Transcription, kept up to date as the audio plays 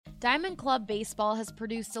Diamond Club Baseball has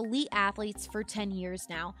produced elite athletes for 10 years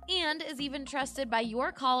now and is even trusted by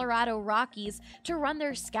your Colorado Rockies to run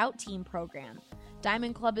their scout team program.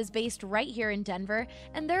 Diamond Club is based right here in Denver,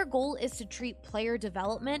 and their goal is to treat player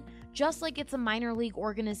development just like it's a minor league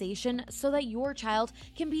organization so that your child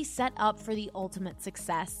can be set up for the ultimate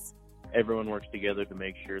success. Everyone works together to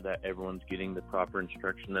make sure that everyone's getting the proper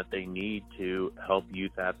instruction that they need to help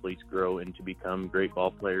youth athletes grow and to become great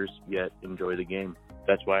ball players, yet enjoy the game.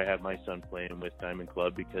 That's why I have my son playing with Diamond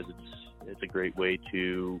Club, because it's a great way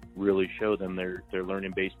to really show them they're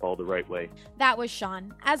learning baseball the right way. That was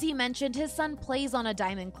Sean. As he mentioned, his son plays on a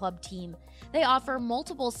Diamond Club team. They offer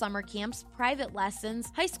multiple summer camps, private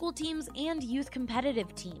lessons, high school teams, and youth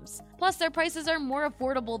competitive teams. Plus, their prices are more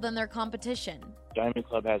affordable than their competition. Diamond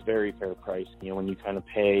Club has very fair price. When you kind of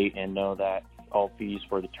pay and know that all fees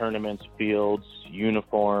for the tournaments, fields,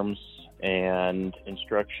 uniforms, and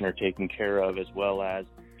instruction are taken care of, as well as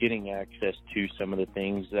getting access to some of the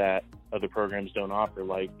things that other programs don't offer,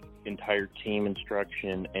 like entire team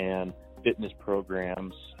instruction and fitness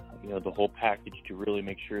programs, the whole package to really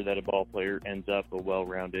make sure that a ball player ends up a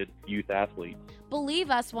well-rounded youth athlete.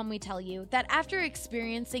 Believe us when we tell you that after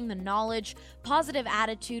experiencing the knowledge, positive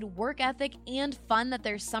attitude, work ethic, and fun that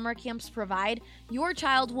their summer camps provide, your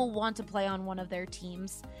child will want to play on one of their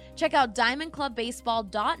teams. Check out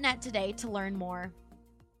diamondclubbaseball.net today to learn more.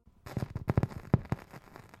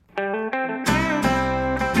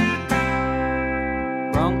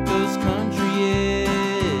 Broncos country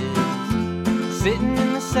is sitting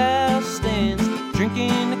in the south stands,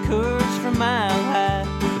 drinking the Coors from Mile High.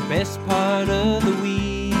 The best part of the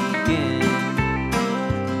weekend,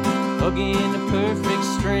 hugging a perfect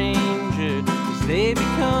stranger as they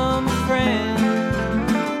become a friend,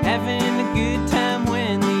 having a good time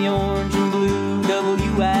when the orange and blue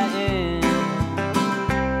WIN,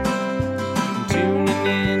 tuning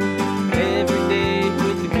in every day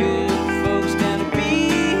with the good folks down at BSN.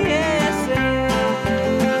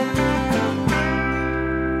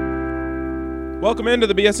 Welcome into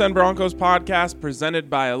the BSN Broncos Podcast, presented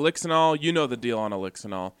by Elixinol. You know the deal on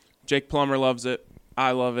Elixinol. Jake Plummer loves it.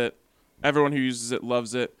 I love it. Everyone who uses it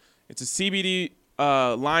loves it. It's a CBD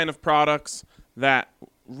line of products that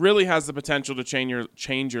really has the potential to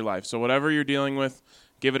change your life. So whatever you're dealing with,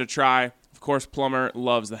 give it a try. Of course, Plummer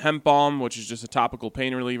loves the hemp balm, which is just a topical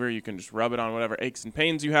pain reliever. You can just rub it on whatever aches and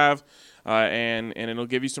pains you have, and it'll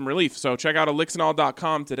give you some relief. So check out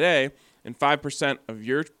elixinol.com today, and 5% of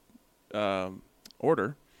your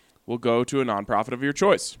order will go to a nonprofit of your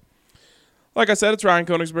choice. Like I said, it's Ryan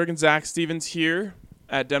Koenigsberg and Zach Stevens here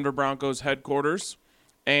at Denver Broncos headquarters.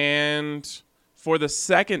 And for the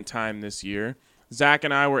second time this year, Zach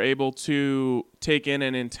and I were able to take in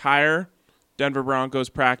an entire Denver Broncos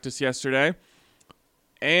practice yesterday.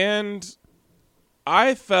 And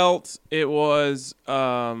I felt it was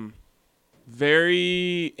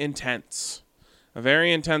very intense. A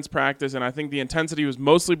very intense practice, and I think the intensity was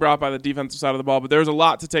mostly brought by the defensive side of the ball, but there's a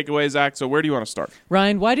lot to take away, Zach, so where do you want to start?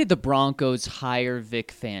 Ryan, why did the Broncos hire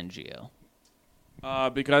Vic Fangio?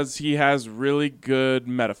 Because he has really good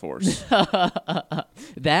metaphors.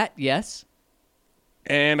 That, yes.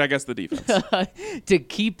 And I guess the defense. To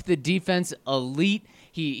keep the defense elite,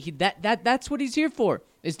 that's what he's here for,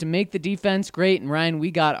 is to make the defense great. And Ryan,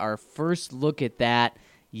 we got our first look at that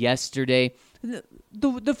yesterday.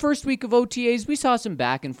 The first week of OTAs, we saw some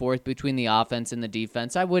back and forth between the offense and the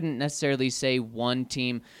defense. I wouldn't necessarily say one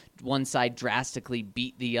side drastically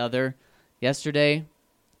beat the other. Yesterday,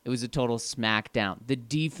 it was a total smackdown. The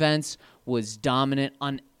defense was dominant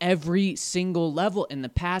on every single level in the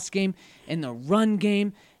pass game, in the run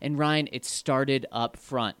game. And Ryan, it started up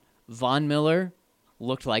front. Von Miller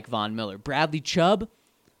looked like Von Miller. Bradley Chubb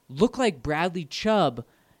looked like Bradley Chubb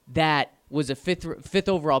that was a fifth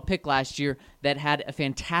overall pick last year that had a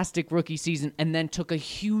fantastic rookie season and then took a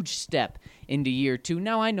huge step into year two.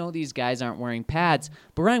 Now, I know these guys aren't wearing pads,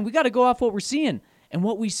 but Ryan, we got to go off what we're seeing. And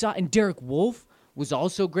what we saw, and Derek Wolfe was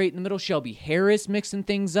also great in the middle. Shelby Harris mixing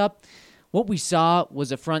things up. What we saw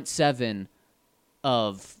was a front seven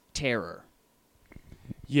of terror.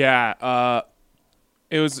 Yeah,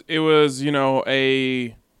 it was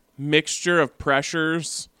a mixture of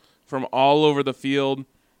pressures from all over the field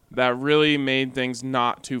that really made things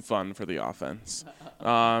not too fun for the offense.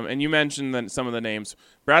 And you mentioned some of the names.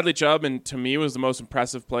 Bradley Chubb, and to me, was the most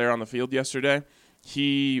impressive player on the field yesterday.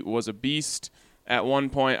 He was a beast. At one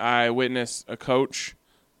point, I witnessed a coach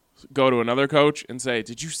go to another coach and say,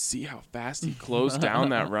 "Did you see how fast he closed down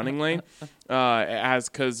that running lane?"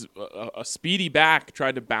 Because a speedy back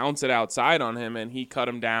tried to bounce it outside on him, and he cut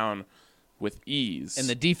him down with ease. And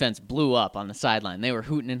the defense blew up on the sideline. They were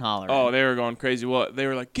hooting and hollering. Oh, they were going crazy. Well, they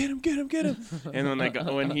were like, get him, get him, get him. And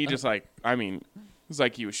when he just it was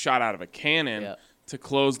like he was shot out of a cannon to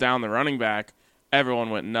close down the running back. Everyone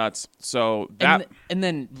went nuts. So that and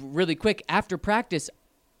then really quick after practice,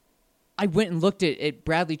 I went and looked at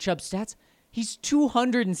Bradley Chubb's stats. He's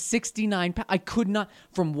 269 pounds. I could not,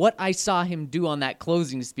 from what I saw him do on that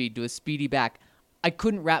closing speed to a speedy back, I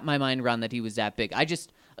couldn't wrap my mind around that he was that big. I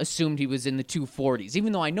just assumed he was in the 240s,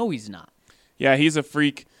 even though I know he's not. Yeah, he's a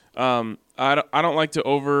freak. I don't like to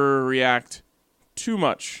overreact too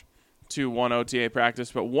much to one OTA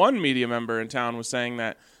practice, but one media member in town was saying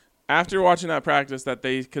that after watching that practice that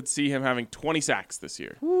they could see him having 20 sacks this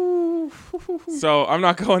year. So I'm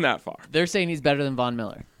not going that far. They're saying he's better than Von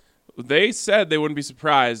Miller. They said they wouldn't be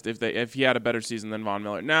surprised if he had a better season than Von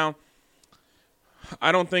Miller. Now,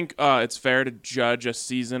 I don't think it's fair to judge a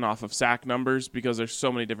season off of sack numbers because there's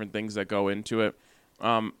so many different things that go into it.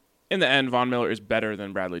 In the end, Von Miller is better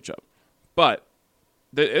than Bradley Chubb. But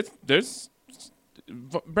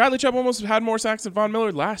Bradley Chubb almost had more sacks than Von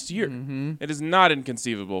Miller last year. Mm-hmm. It is not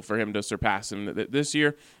inconceivable for him to surpass him this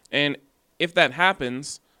year. And if that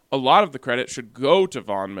happens, a lot of the credit should go to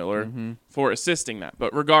Von Miller for assisting that.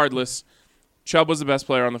 But regardless, Chubb was the best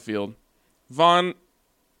player on the field. Von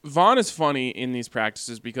is funny in these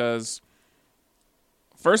practices because,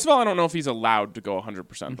 first of all, I don't know if he's allowed to go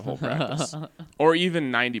 100% the whole practice or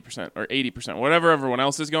even 90% or 80%. Whatever everyone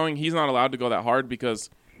else is going, he's not allowed to go that hard because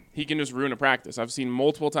he can just ruin a practice. I've seen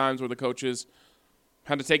multiple times where the coaches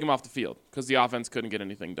had to take him off the field because the offense couldn't get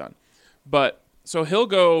anything done. But so he'll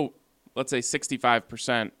go, let's say,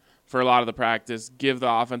 65% for a lot of the practice, give the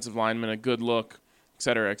offensive lineman a good look, et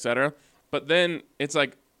cetera, et cetera. But then it's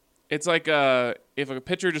like if a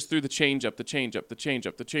pitcher just threw the changeup.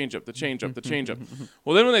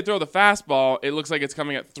 Well, then when they throw the fastball, it looks like it's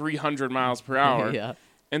coming at 300 miles per hour. Yeah.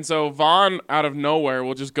 And so Von, out of nowhere,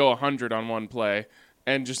 will just go 100 on one play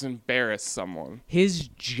and just embarrass someone. His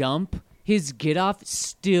jump, his get-off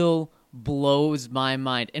still blows my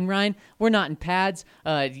mind. And Ryan, we're not in pads.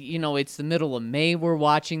 It's the middle of May we're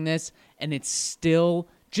watching this, and it's still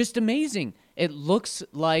just amazing. It looks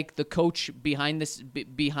like the coach behind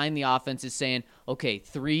the offense is saying, okay,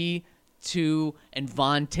 3, 2, and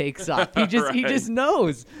Von takes off. He just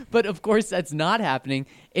knows. But of course that's not happening.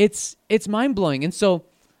 It's mind-blowing. And so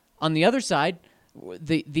on the other side,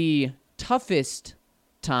 the toughest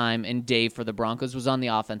time and day for the Broncos was on the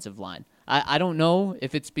offensive line. I don't know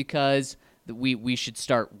if it's because we should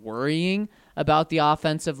start worrying about the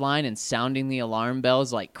offensive line and sounding the alarm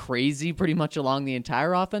bells like crazy pretty much along the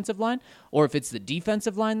entire offensive line, or if it's the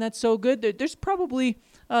defensive line that's so good. There's probably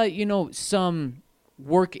some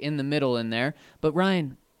work in the middle in there. But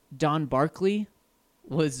Ryan, Don Barkley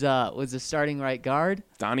was a starting right guard.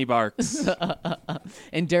 Donnie Barks.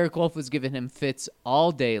 And Derek Wolfe was giving him fits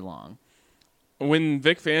all day long. When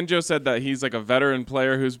Vic Fangio said that he's like a veteran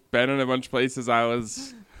player who's been in a bunch of places, that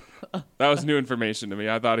was new information to me.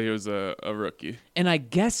 I thought he was a rookie. And I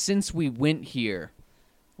guess since we went here,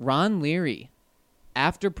 Ron Leary,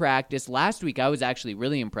 after practice, last week I was actually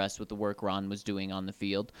really impressed with the work Ron was doing on the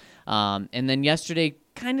field. And then yesterday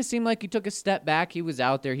kind of seemed like he took a step back. He was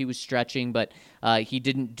out there, he was stretching, but he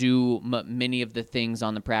didn't do many of the things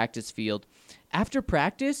on the practice field. After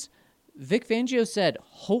practice, Vic Fangio said,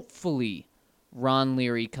 hopefully Ron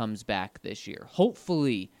Leary comes back this year.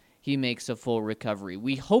 Hopefully he makes a full recovery.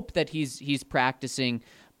 We hope that he's practicing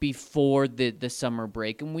before the summer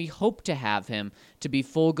break, and we hope to have him to be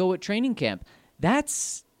full go at training camp.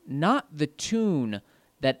 That's not the tune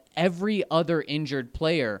that every other injured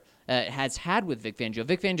player has had with Vic Fangio.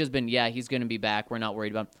 Vic Fangio's been, he's going to be back. We're not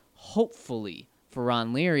worried about him. Hopefully for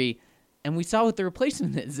Ron Leary, and we saw what the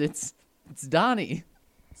replacement is. It's Donnie.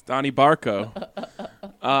 It's Donnie Barco.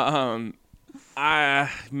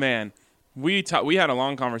 We had a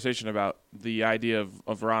long conversation about the idea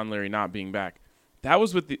of Ron Leary not being back. That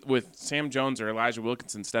was with Sam Jones or Elijah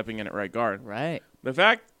Wilkinson stepping in at right guard. Right. The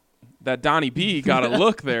fact that Donnie B got a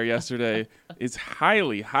look there yesterday is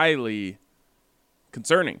highly, highly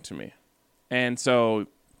concerning to me. And so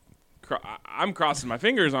I'm crossing my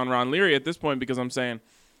fingers on Ron Leary at this point because I'm saying,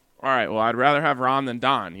 all right, well, I'd rather have Ron than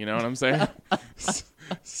Don. You know what I'm saying?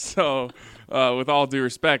 So with all due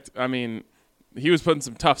respect, I mean, he was put in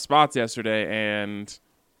some tough spots yesterday, and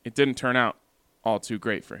it didn't turn out all too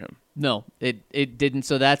great for him. No, it didn't.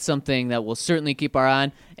 So that's something that we'll certainly keep our eye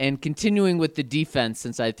on. And continuing with the defense,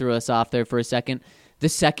 since I threw us off there for a second, the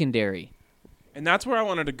secondary. And that's where I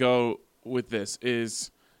wanted to go with this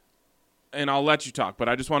is, and I'll let you talk, but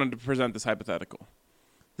I just wanted to present this hypothetical.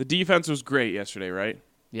 The defense was great yesterday, right?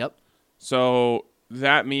 Yep. So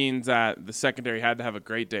that means that the secondary had to have a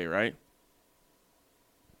great day, right?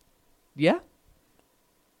 Yeah.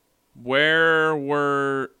 Where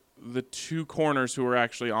were the two corners who were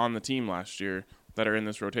actually on the team last year that are in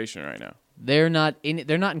this rotation right now? They're not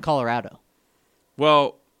in Colorado.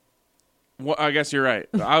 Well, I guess you're right.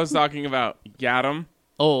 I was talking about Gadam.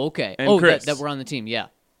 Oh, okay. And Chris. That were on the team. Yeah.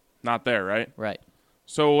 Not there, right? Right.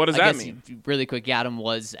 So what does I that guess mean? Really quick, Adam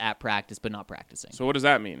was at practice but not practicing. So what does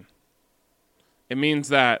that mean? It means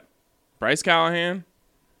that Bryce Callahan,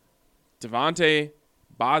 Devontae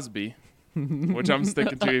Bosby, which I'm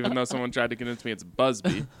sticking to even though someone tried to convince me it's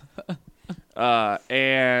Busby,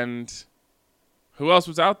 and who else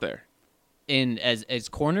was out there? As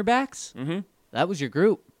cornerbacks? Mm-hmm. That was your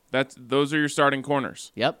group. Those are your starting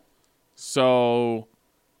corners. Yep. So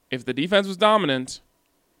if the defense was dominant,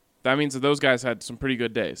 that means that those guys had some pretty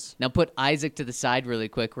good days. Now put Isaac to the side really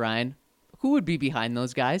quick, Ryan. Who would be behind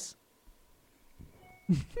those guys?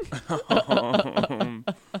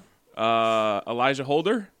 Elijah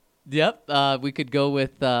Holder? Yep. We could go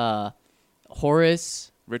with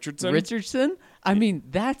Horace Richardson? I mean,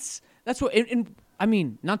 that's what. And I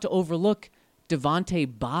mean, not to overlook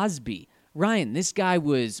Devontae Bosby. Ryan, this guy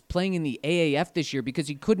was playing in the AAF this year because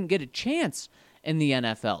he couldn't get a chance in the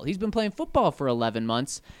NFL. He's been playing football for 11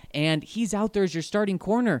 months, and he's out there as your starting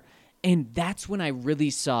corner. And that's when I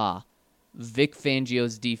really saw Vic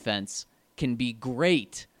Fangio's defense can be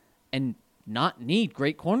great and not need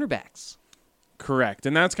great cornerbacks. Correct.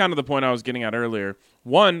 And that's kind of the point I was getting at earlier.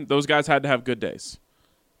 One, those guys had to have good days.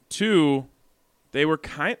 Two, they were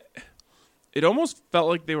it almost felt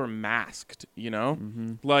like they were masked, you know?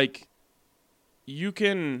 Mm-hmm. Like you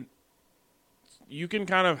can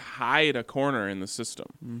kind of hide a corner in the system.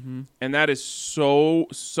 Mm-hmm. And that is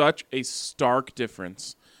such a stark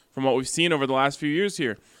difference from what we've seen over the last few years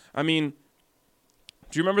here. I mean,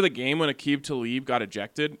 do you remember the game when Aqib Talib got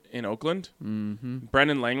ejected in Oakland? Mm-hmm.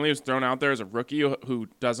 Brendan Langley was thrown out there as a rookie who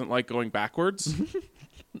doesn't like going backwards.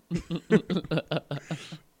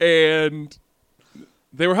 And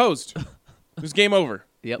they were hosed. It was game over.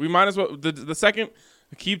 Yep. We might as well. The second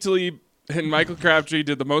Aqib Talib and Michael Crabtree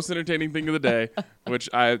did the most entertaining thing of the day, which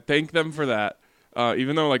I thank them for that.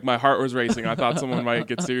 Even though like my heart was racing, I thought someone might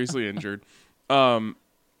get seriously injured.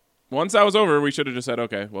 Once that was over, we should have just said,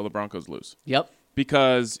 okay, well, the Broncos lose. Yep.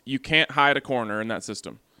 Because you can't hide a corner in that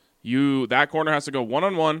system. That corner has to go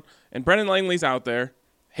one-on-one, and Brendan Langley's out there,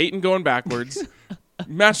 hating going backwards,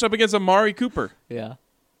 matched up against Amari Cooper. Yeah.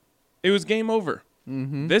 It was game over.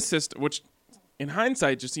 Mm-hmm. This system, which in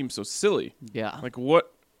hindsight just seems so silly. Yeah. Like,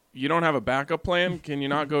 what? You don't have a backup plan? Can you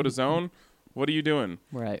not go to zone? What are you doing?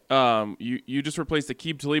 Right. You just replaced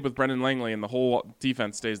Aqib Talib with Brendan Langley, and the whole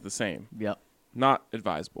defense stays the same. Yep. Not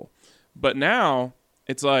advisable. But now,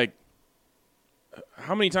 it's like,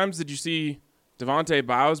 how many times did you see Devontae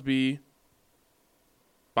Bosby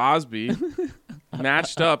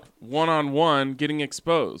matched up one-on-one getting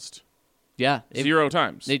exposed? Yeah. 0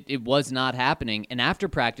 times. It was not happening. And after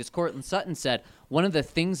practice, Cortland Sutton said one of the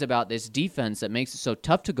things about this defense that makes it so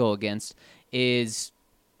tough to go against is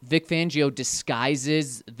Vic Fangio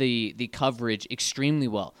disguises the coverage extremely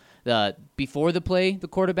well. Before the play, the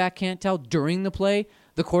quarterback can't tell. During the play,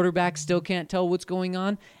 the quarterback still can't tell what's going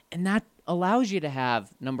on. And that allows you to have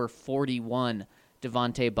number 41,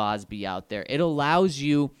 Devontae Bosby, out there. It allows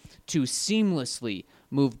you to seamlessly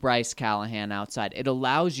move Bryce Callahan outside. It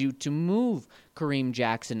allows you to move Kareem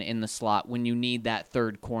Jackson in the slot when you need that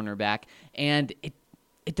third cornerback. And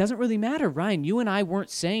it doesn't really matter, Ryan. You and I weren't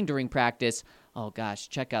saying during practice, oh gosh,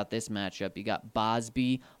 check out this matchup. You got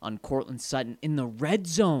Bosby on Cortland Sutton in the red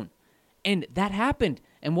zone. And that happened.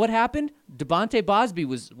 And what happened? Devontae Bosby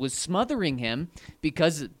was smothering him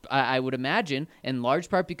because, I would imagine, in large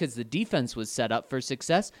part because the defense was set up for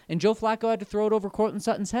success, and Joe Flacco had to throw it over Cortland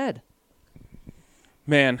Sutton's head.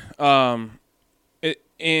 Man, and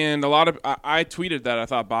a lot of I tweeted that I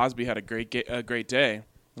thought Bosby had a great day.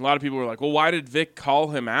 A lot of people were like, well, why did Vic call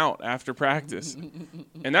him out after practice?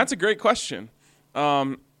 And that's a great question.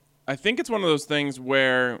 I think it's one of those things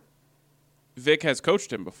where Vic has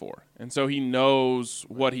coached him before, and so he knows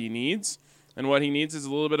what he needs, and what he needs is a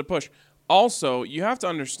little bit of push. Also, you have to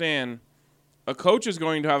understand, a coach is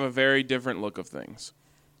going to have a very different look of things.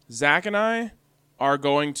 Zach and I are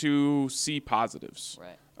going to see positives.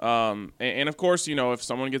 Right. And of course, if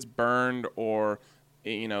someone gets burned or,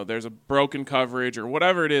 there's a broken coverage or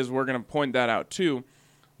whatever it is, we're going to point that out too.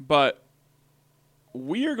 But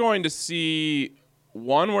we are going to see,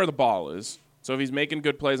 one, where the ball is. So if he's making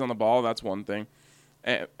good plays on the ball, that's one thing.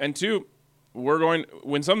 And two,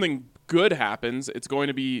 when something good happens, it's going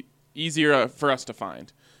to be easier for us to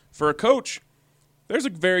find. For a coach, there's a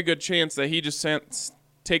very good chance that he just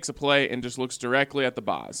takes a play and just looks directly at the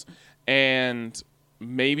Boz. And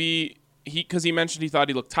maybe because he mentioned he thought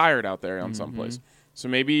he looked tired out there on some plays. So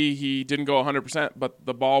maybe he didn't go 100%, but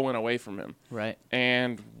the ball went away from him. Right.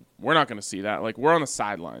 And we're not going to see that. Like, we're on the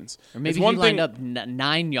sidelines. Or maybe he lined up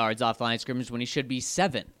 9 yards off the line of scrimmage when he should be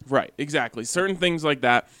 7. Right, exactly. Certain things like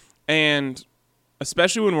that. And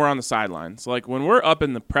especially when we're on the sidelines. Like, when we're up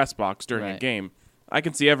in the press box during a game, I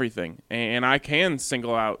can see everything. And I can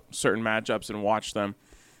single out certain matchups and watch them.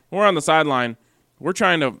 When we're on the sideline, we're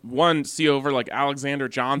trying to, see over, like, Alexander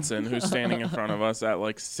Johnson, who's standing in front of us at,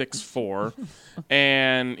 like, 6'4".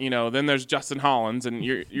 And, then there's Justin Hollins, and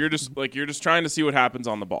you're just trying to see what happens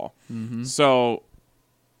on the ball. So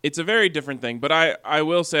it's a very different thing. But I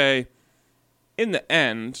will say, in the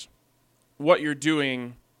end, what you're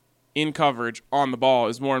doing in coverage on the ball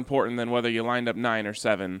is more important than whether you lined up 9 or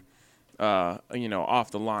 7,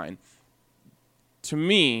 off the line. To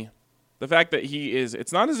me, the fact that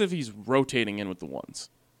it's not as if he's rotating in with the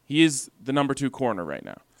ones. He is the number 2 corner right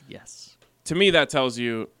now. Yes. To me, that tells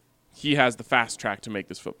you he has the fast track to make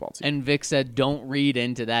this football team. And Vic said, don't read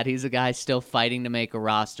into that. He's a guy still fighting to make a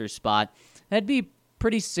roster spot. That'd be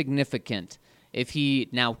pretty significant if he,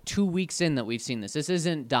 now 2 weeks in that we've seen this. This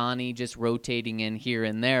isn't Donnie just rotating in here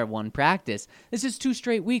and there one practice. This is 2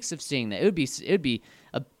 straight weeks of seeing that. It would be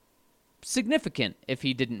a significant if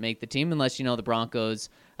he didn't make the team, unless, the Broncos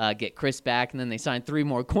get Chris back and then they sign 3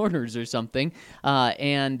 more corners or something.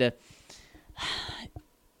 And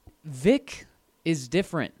Vic is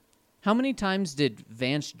different. How many times did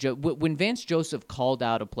when Vance Joseph called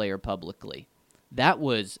out a player publicly, that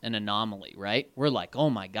was an anomaly, right? We're like, oh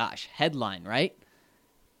my gosh, headline, right?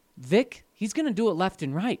 Vic, he's going to do it left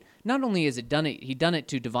and right. Not only has he done it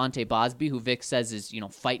to Devontae Bosby, who Vic says is,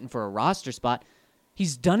 fighting for a roster spot.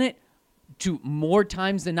 He's done it to more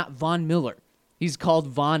times than not. Von Miller. He's called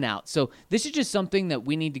Von out. So this is just something that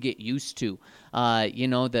we need to get used to.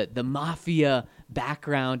 The mafia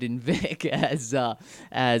background in Vic,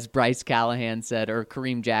 as Bryce Callahan said, or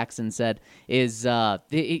Kareem Jackson said, is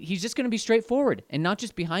he's just going to be straightforward, and not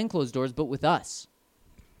just behind closed doors, but with us.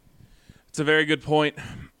 It's a very good point,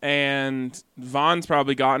 and Von's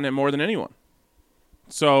probably gotten it more than anyone.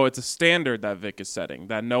 So it's a standard that Vic is setting,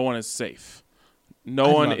 that no one is safe.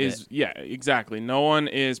 No one is, yeah, exactly. No one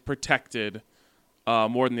is protected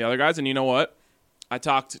more than the other guys. And you know what? I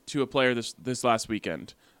talked to a player this last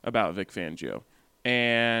weekend about Vic Fangio,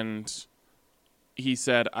 and he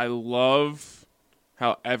said, I love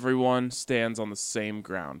how everyone stands on the same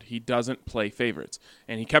ground. He doesn't play favorites.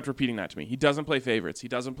 And he kept repeating that to me. He doesn't play favorites. He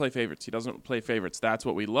doesn't play favorites. He doesn't play favorites. That's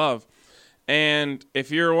what we love. And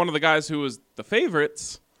if you're one of the guys who was the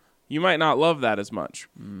favorites, you might not love that as much.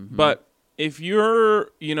 Mm-hmm. But if you're,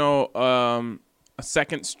 a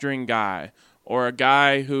second string guy or a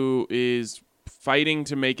guy who is fighting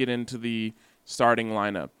to make it into the starting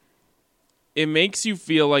lineup, it makes you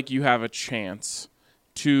feel like you have a chance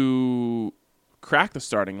to crack the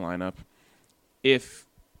starting lineup if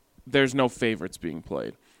there's no favorites being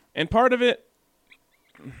played. And part of it,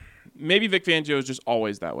 maybe Vic Fangio is just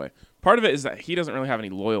always that way. Part of it is that he doesn't really have any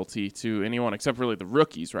loyalty to anyone except really the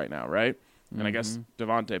rookies right now, right? And I guess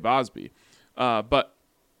Devontae Bosby. But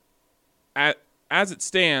as it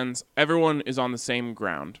stands, everyone is on the same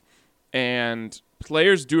ground. And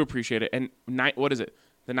players do appreciate it. And what is it?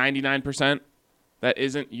 The 99% that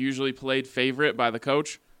isn't usually played favorite by the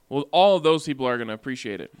coach? Well, all of those people are going to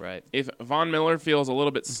appreciate it. Right. If Von Miller feels a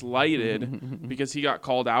little bit slighted because he got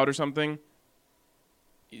called out or something,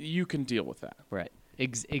 you can deal with that. Right.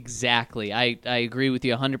 Exactly. I agree with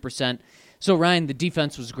you 100%. So, Ryan, the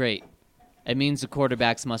defense was great. It means the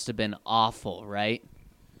quarterbacks must have been awful, right?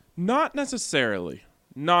 Not necessarily.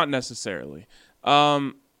 They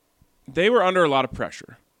were under a lot of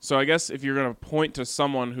pressure. So I guess if you're going to point to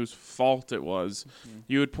someone whose fault it was,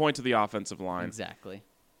 you would point to the offensive line. Exactly.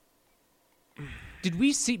 Did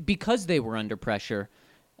we see, because they were under pressure,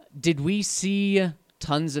 did we see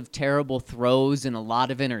tons of terrible throws and a lot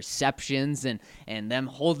of interceptions and them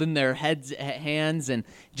holding their hands and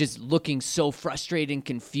just looking so frustrated and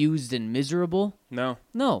confused and miserable? No,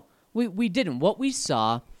 we didn't. What we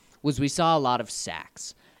saw was a lot of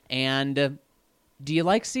sacks. And do you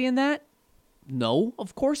like seeing that? No,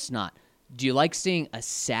 of course not. Do you like seeing a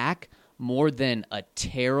sack more than a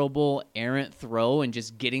terrible errant throw and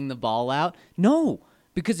just getting the ball out? No,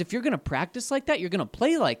 because if you're going to practice like that, you're going to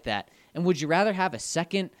play like that. And would you rather have a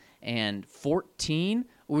 2nd and 14,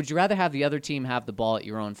 or would you rather have the other team have the ball at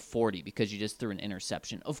your own 40 because you just threw an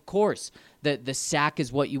interception? Of course, the sack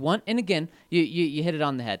is what you want. And again, you hit it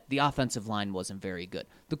on the head. The offensive line wasn't very good.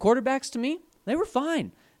 The quarterbacks, to me, they were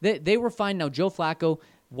fine. They were fine. Now, Joe Flacco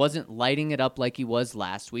wasn't lighting it up like he was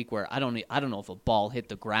last week, where I don't know if a ball hit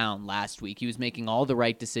the ground last week. He was making all the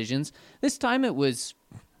right decisions. This time it was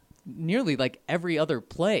nearly like every other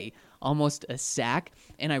play, almost a sack,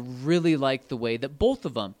 and I really liked the way that both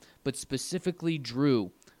of them, but specifically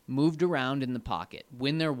Drew, moved around in the pocket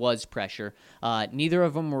when there was pressure. Neither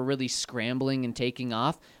of them were really scrambling and taking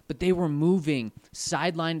off, but they were moving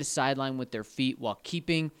sideline to sideline with their feet while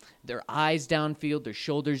keeping their eyes downfield, their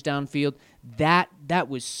shoulders downfield. That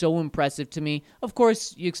was so impressive to me. Of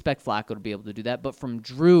course, you expect Flacco to be able to do that, but from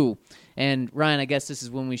Drew, and Ryan, I guess this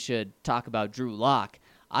is when we should talk about Drew Lock.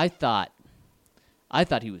 I thought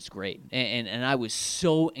he was great, and I was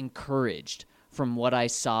so encouraged from what I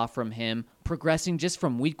saw from him progressing just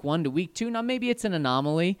from week 1 to week 2. Now, maybe it's an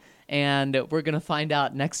anomaly, and we're going to find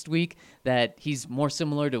out next week that he's more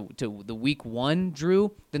similar to the week 1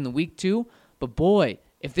 Drew than the week 2. But boy,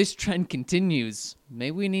 if this trend continues,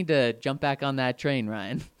 maybe we need to jump back on that train,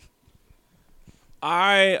 Ryan.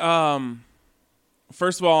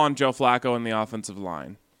 First of all, on Joe Flacco and the offensive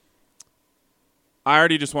line, I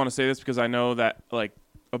already just want to say this because I know that like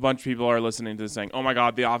a bunch of people are listening to this saying, oh my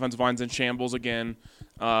God, the offensive line's in shambles again.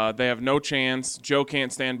 They have no chance. Joe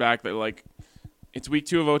can't stand back. They're like, it's week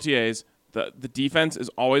 2 of OTAs. The defense is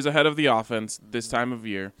always ahead of the offense this time of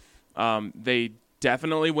year. They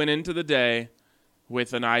definitely went into the day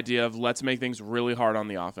with an idea of let's make things really hard on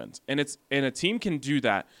the offense. And a team can do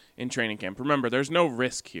that in training camp. Remember, there's no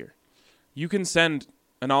risk here. You can send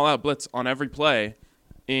an all-out blitz on every play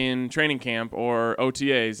in training camp or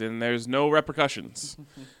OTAs, and there's no repercussions.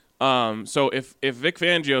 So if Vic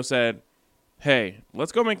Fangio said, hey,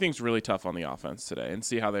 let's go make things really tough on the offense today and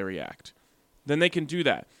see how they react, then they can do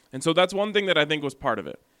that. And so that's one thing that I think was part of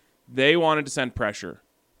it. They wanted to send pressure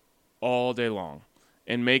all day long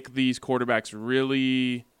and make these quarterbacks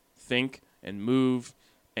really think and move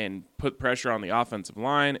and put pressure on the offensive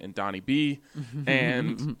line and Donnie B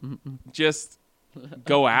and just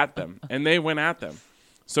go at them. And they went at them.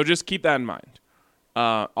 So just keep that in mind.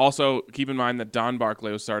 Also, keep in mind that Don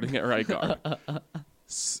Barclay was starting at right guard.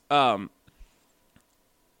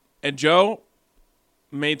 And Joe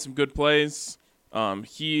made some good plays.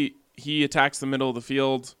 He attacks the middle of the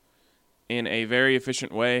field in a very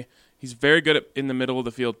efficient way. He's very good in the middle of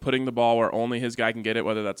the field, putting the ball where only his guy can get it,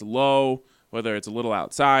 whether that's low, whether it's a little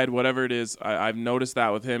outside, whatever it is. I've noticed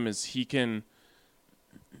that with him is he can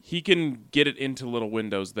get it into little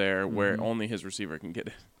windows there where only his receiver can get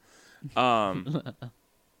it.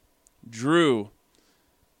 Drew,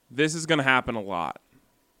 this is going to happen a lot.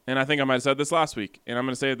 And I think I might have said this last week, and I'm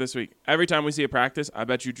going to say it this week. Every time we see a practice, I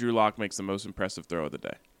bet you Drew Lock makes the most impressive throw of the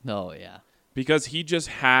day. Oh, yeah. Because he just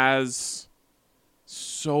has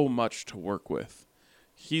so much to work with.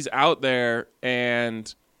 He's out there,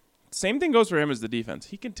 and same thing goes for him as the defense.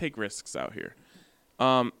 He can take risks out here.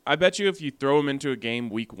 I bet you if you throw him into a game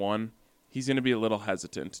week 1, he's going to be a little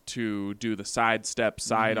hesitant to do the side step,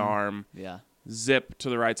 sidearm, zip to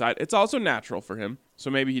the right side. It's also natural for him, so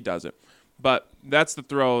maybe he does it. But that's the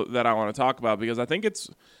throw that I want to talk about because I think it's,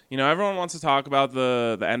 everyone wants to talk about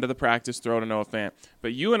the end of the practice throw to Noah Fant.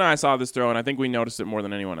 But you and I saw this throw, and I think we noticed it more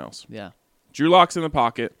than anyone else. Yeah. Drew Lock's in the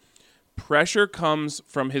pocket. Pressure comes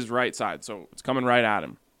from his right side, so it's coming right at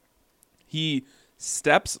him. He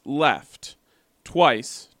steps left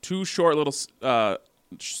twice, 2 short little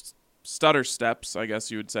stutter steps, I guess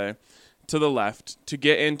you would say, to the left to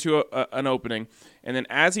get into an opening. And then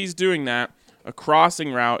as he's doing that, a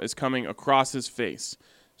crossing route is coming across his face.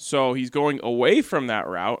 So he's going away from that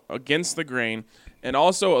route against the grain, and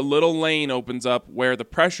also a little lane opens up where the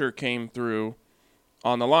pressure came through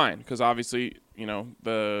on the line. Because obviously,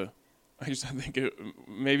 I think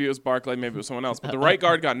maybe it was Barclay, maybe it was someone else, but the right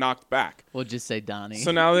guard got knocked back. We'll just say Donnie.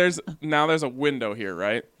 So now there's a window here,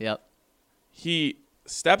 right? Yep. He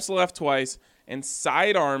steps left twice and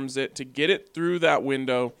sidearms it to get it through that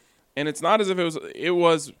window. And it's not as if it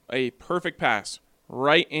was a perfect pass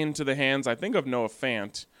right into the hands, I think, of Noah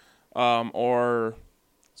Fant. Or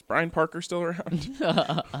is Brian Parker still around?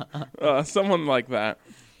 Someone like that.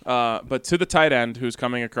 But to the tight end who's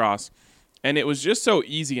coming across. And it was just so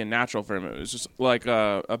easy and natural for him. It was just like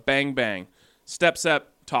a bang, step,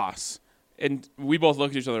 toss. And we both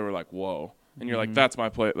looked at each other and were like, whoa. And you're like, that's my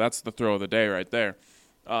play. That's the throw of the day right there.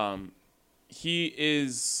 He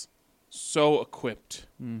is so equipped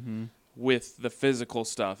with the physical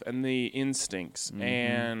stuff and the instincts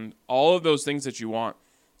and all of those things that you want.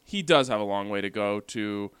 He does have a long way to go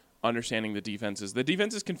to understanding the defenses. The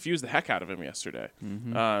defenses confused the heck out of him yesterday.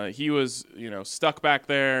 He was, stuck back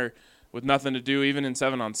there with nothing to do, even in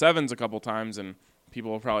 7-on-7s a couple times, and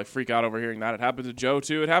people will probably freak out over hearing that. It happened to Joe,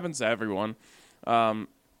 too. It happens to everyone.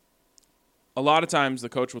 a lot of times the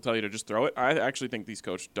coach will tell you to just throw it. I actually think these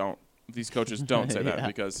coaches don't say that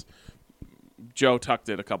because Joe tucked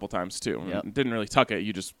it a couple times too. Yep. Didn't really tuck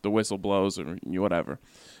it. The whistle blows or whatever.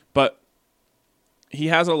 But he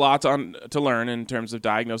has a lot to learn in terms of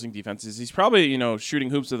diagnosing defenses. He's probably, shooting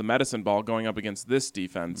hoops with a medicine ball going up against this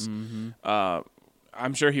defense. Mm-hmm.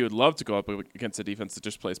 I'm sure he would love to go up against a defense that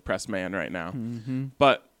just plays press man right now. Mm-hmm.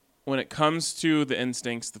 But when it comes to the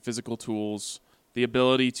instincts, the physical tools, the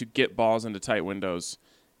ability to get balls into tight windows,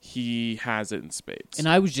 he has it in spades. And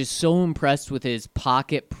I was just so impressed with his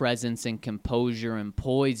pocket presence and composure and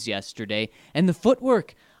poise yesterday. And the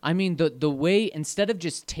footwork. I mean, the way, instead of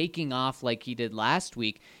just taking off like he did last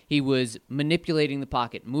week, he was manipulating the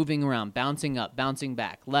pocket, moving around, bouncing up, bouncing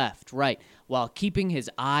back, left, right, while keeping his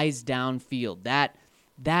eyes downfield.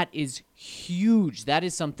 That is huge. That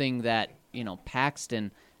is something that,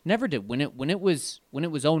 Paxton never did. When it was,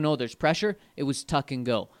 oh no, there's pressure, it was tuck and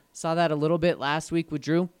go. Saw that a little bit last week with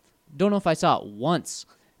Drew. Don't know if I saw it once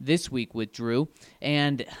this week with Drew.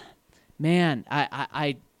 And man,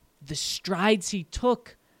 I the strides he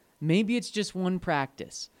took, maybe it's just one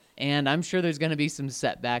practice. And I'm sure there's going to be some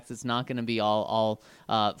setbacks. It's not going to be all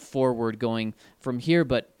forward going from here.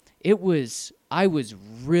 But I was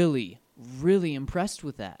really, really impressed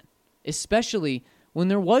with that, especially when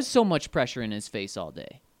there was so much pressure in his face all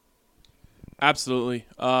day. Absolutely.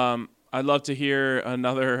 I'd love to hear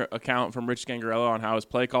another account from Rich Scangarello on how his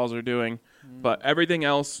play calls are doing. But everything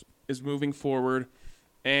else is moving forward.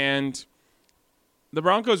 And the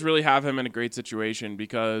Broncos really have him in a great situation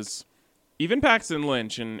because even Paxton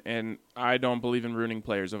Lynch, and I don't believe in ruining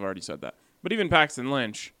players, I've already said that, but even Paxton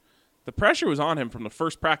Lynch, the pressure was on him from the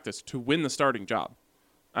first practice to win the starting job.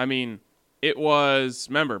 I mean,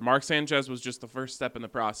 remember, Mark Sanchez was just the first step in the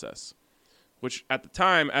process, which at the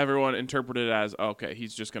time everyone interpreted as, okay,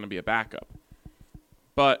 he's just going to be a backup.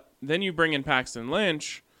 But then you bring in Paxton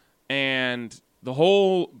Lynch, and the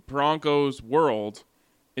whole Broncos world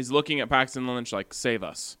is looking at Paxton Lynch like, save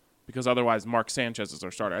us, because otherwise Mark Sanchez is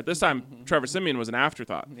our starter. At this time, Trevor Siemian was an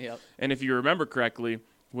afterthought. Yep. And if you remember correctly,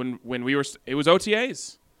 when it was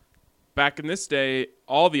OTAs. Back in this day,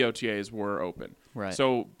 all the OTAs were open. Right.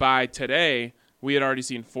 So by today, we had already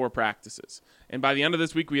seen 4 practices. And by the end of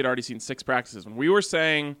this week, we had already seen 6 practices. When we were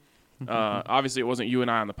saying, obviously it wasn't you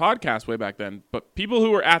and I on the podcast way back then, but people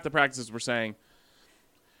who were at the practices were saying,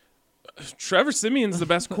 Trevor Siemian's the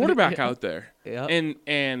best quarterback out there. Yep.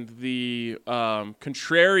 And the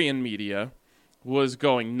contrarian media was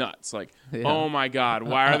going nuts. Like, oh my God,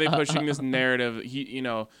 why are they pushing this narrative?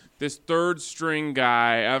 This third string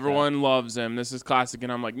guy, everyone loves him. This is classic.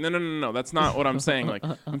 And I'm like, no. That's not what I'm saying. Like,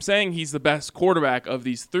 I'm saying he's the best quarterback of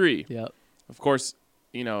these 3. Yep. Of course,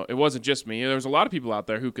 it wasn't just me. There was a lot of people out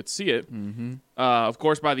there who could see it. Mm-hmm. Of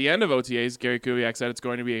course, by the end of OTAs, Gary Kubiak said it's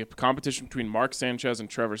going to be a competition between Mark Sanchez and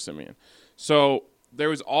Trevor Siemian. So there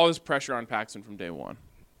was all this pressure on Paxton from day one.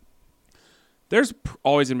 There's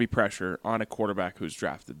always going to be pressure on a quarterback who's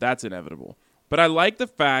drafted. That's inevitable. But I like the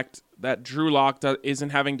fact that Drew Lock isn't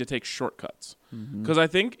having to take shortcuts. Because I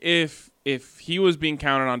think if he was being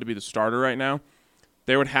counted on to be the starter right now,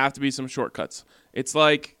 there would have to be some shortcuts. It's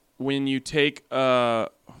like when you take a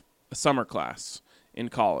summer class in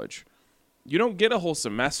college. You don't get a whole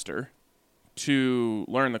semester to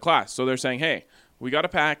learn the class. So they're saying, hey, we got to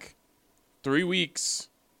pack 3 weeks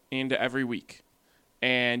into every week.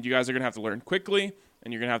 And you guys are going to have to learn quickly,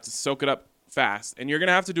 and you're going to have to soak it up fast. And you're going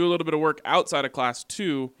to have to do a little bit of work outside of class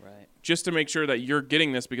too, right, just to make sure that you're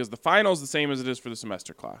getting this, because the final is the same as it is for the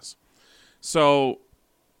semester class. So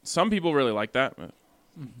some people really like that.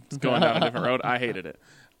 It's going down a different road. I hated it.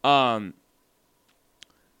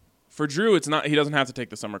 For Drew, it's not. He doesn't have to take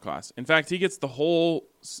the summer class. In fact, he gets the whole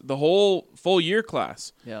full year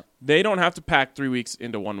class. Yep. They don't have to pack 3 weeks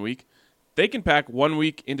into 1 week. They can pack 1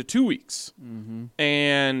 week into 2 weeks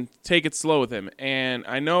and take it slow with him. And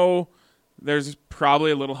I know there's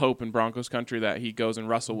probably a little hope in Broncos country that he goes and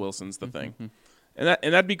Russell Wilson's the thing. And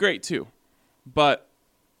that'd be great too. But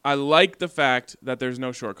I like the fact that there's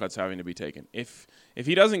no shortcuts having to be taken. If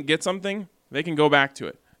he doesn't get something, they can go back to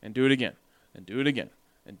it and do it again and do it again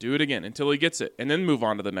and do it again until he gets it and then move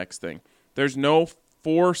on to the next thing. There's no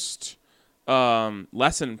forced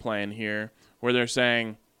lesson plan here where they're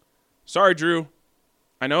saying, sorry, Drew,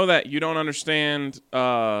 I know that you don't understand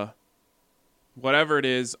whatever it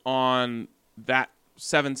is on that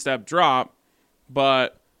 7-step drop,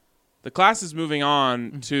 but the class is moving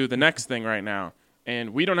on to the next thing right now,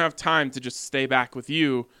 and we don't have time to just stay back with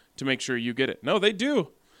you to make sure you get it. No, they do.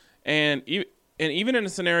 And even in a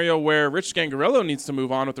scenario where Rich Scangarello needs to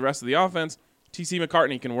move on with the rest of the offense, T.C.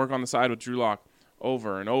 McCartney can work on the side with Drew Lock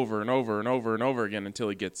over and over and over and over and over again until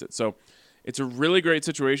he gets it. So It's a really great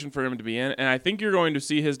situation for him to be in, and I think you're going to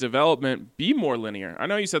see his development be more linear. I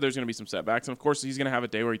know you said there's going to be some setbacks, and of course he's going to have a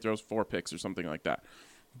day where he throws 4 picks or something like that.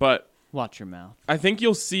 But watch your mouth. I think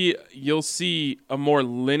you'll see a more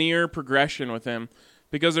linear progression with him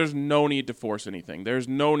because there's no need to force anything. There's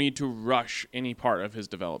no need to rush any part of his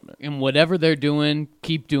development. And whatever they're doing,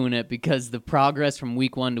 keep doing it because the progress from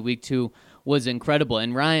week 1 to week 2 was incredible.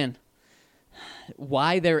 And Ryan,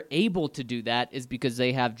 why they're able to do that is because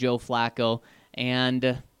they have Joe Flacco,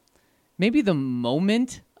 and maybe the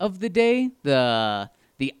moment of the day, the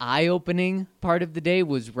eye-opening part of the day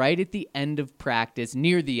was right at the end of practice,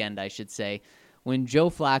 near the end, I should say, when Joe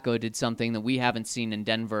Flacco did something that we haven't seen in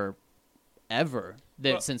Denver ever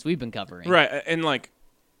since we've been covering. Right, and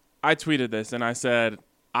I tweeted this, and I said,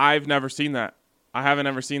 I've never seen that. I haven't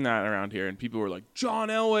ever seen that around here. And people were like, John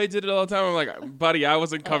Elway did it all the time. I'm like, buddy, I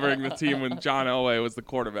wasn't covering the team when John Elway was the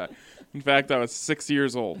quarterback. In fact, I was 6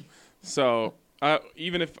 years old. So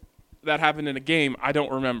even if that happened in a game, I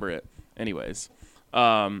don't remember it. Anyways,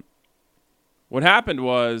 what happened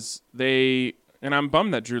was and I'm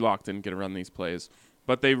bummed that Drew Lock didn't get to run these plays,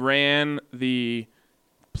 but they ran the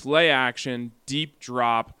play action, deep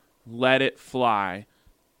drop, let it fly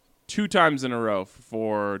 2 times in a row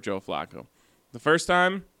for Joe Flacco. The first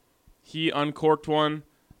time, he uncorked one,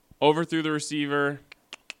 overthrew the receiver.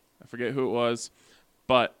 I forget who it was,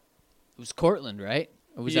 but it was Cortland, right?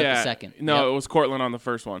 Or was that the second? No, It was Cortland on the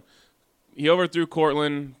first one. He overthrew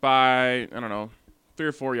Cortland by, 3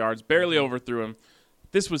 or 4 yards, barely overthrew him.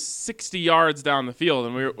 This was 60 yards down the field,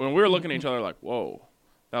 and when we were looking at each other like, whoa,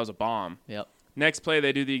 that was a bomb. Yep. Next play,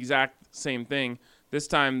 they do the exact same thing. This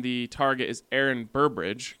time, the target is Aaron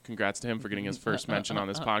Burbridge. Congrats to him for getting his first mention on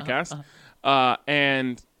this podcast.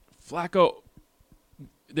 And Flacco,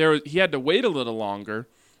 he had to wait a little longer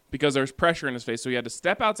because there was pressure in his face. So he had to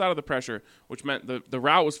step outside of the pressure, which meant the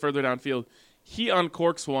route was further downfield. He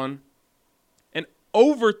uncorks one and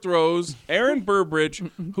overthrows Aaron Burbridge,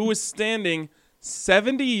 who was standing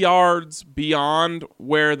 70 yards beyond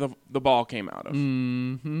where the ball came out of.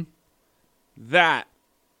 Mm-hmm. That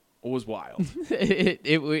was wild.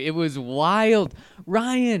 It was wild.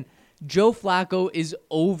 Ryan, Joe Flacco is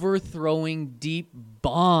overthrowing deep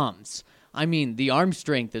bombs. I mean, the arm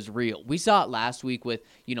strength is real. We saw it last week with,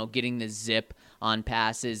 getting the zip on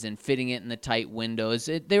passes and fitting it in the tight windows.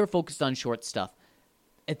 They were focused on short stuff.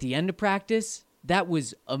 At the end of practice, that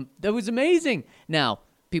was amazing. Now,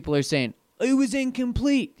 people are saying, it was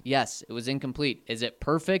incomplete. Yes, it was incomplete. Is it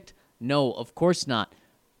perfect? No, of course not.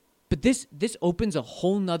 But this opens a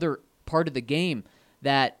whole nother part of the game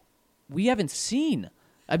that we haven't seen.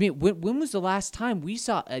 I mean, when was the last time we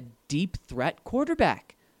saw a deep threat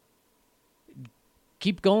quarterback?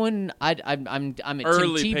 Keep going. I'm at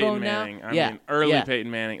early Tim Tebow Peyton now. Manning. Peyton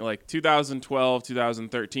Manning, like 2012,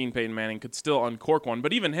 2013. Peyton Manning could still uncork one,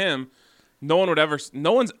 but even him, no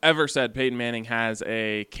one's ever said Peyton Manning has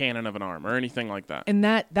a cannon of an arm or anything like that. And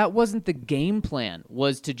that wasn't the game plan.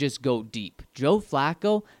 Was to just go deep. Joe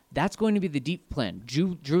Flacco, that's going to be the deep plan.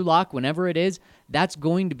 Drew Lock, whenever it is, that's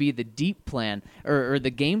going to be the deep plan or the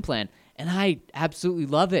game plan. And I absolutely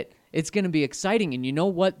love it. It's going to be exciting. And you know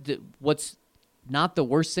what's not the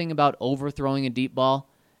worst thing about overthrowing a deep ball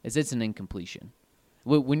is it's an incompletion.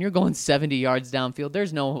 When you're going 70 yards downfield,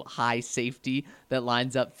 there's no high safety that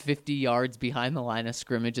lines up 50 yards behind the line of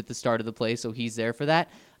scrimmage at the start of the play, so he's there for that.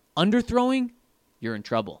 Underthrowing, you're in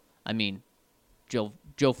trouble. I mean, Joe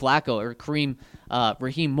Flacco or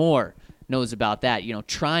Raheem Moore knows about that,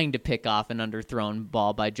 trying to pick off an underthrown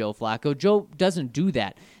ball by Joe Flacco. Joe doesn't do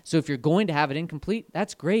that. So if you're going to have it incomplete,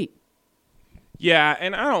 that's great. Yeah,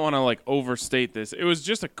 and I don't want to overstate this. It was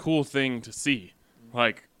just a cool thing to see.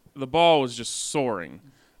 The ball was just soaring.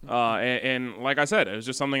 And like I said, it was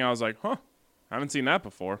just something I was like, I haven't seen that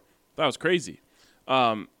before. That was crazy.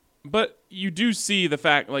 But you do see the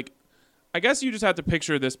fact, I guess you just have to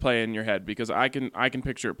picture this play in your head because I can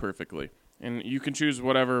picture it perfectly. And you can choose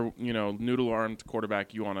whatever, noodle-armed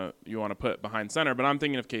quarterback you want to put behind center, but I'm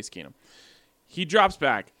thinking of Case Keenum. He drops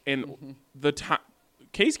back, and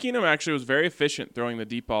Case Keenum actually was very efficient throwing the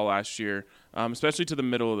deep ball last year, especially to the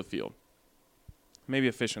middle of the field. Maybe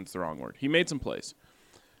efficient's the wrong word. He made some plays.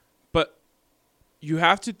 But you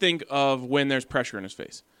have to think of when there's pressure in his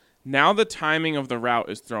face. Now the timing of the route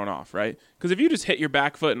is thrown off, right? Because if you just hit your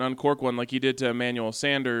back foot and uncork one like you did to Emmanuel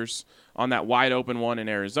Sanders on that wide open one in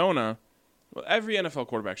Arizona, well, every NFL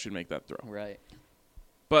quarterback should make that throw. Right.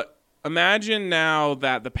 But imagine now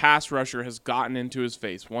that the pass rusher has gotten into his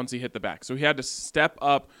face once he hit the back. So he had to step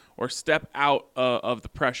up or step out of the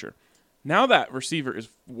pressure. Now that receiver is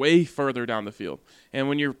way further down the field. And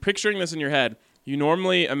when you're picturing this in your head, you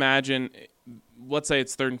normally imagine let's say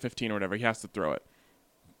it's 3rd and 15 or whatever, he has to throw it.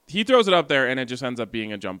 He throws it up there, and it just ends up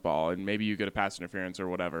being a jump ball, and maybe you get a pass interference or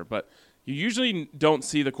whatever. But you usually don't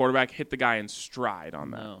see the quarterback hit the guy in stride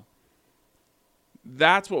on that. No.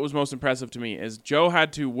 That's what was most impressive to me is Joe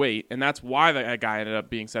had to wait, and that's why that guy ended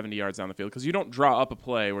up being 70 yards down the field, because you don't draw up a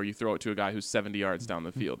play where you throw it to a guy who's 70 yards down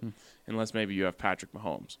the field, unless maybe you have Patrick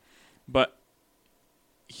Mahomes. But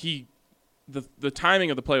the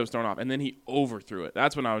timing of the play was thrown off, and then he overthrew it.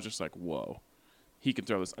 That's when I was just like, whoa, he can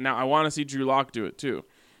throw this. Now, I want to see Drew Lock do it too.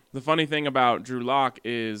 The funny thing about Drew Lock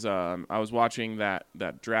is I was watching that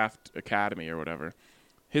Draft Academy or whatever.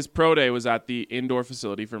 His pro day was at the indoor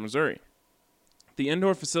facility for Missouri. The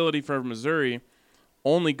indoor facility for Missouri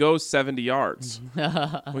only goes 70 yards,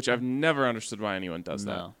 which I've never understood why anyone does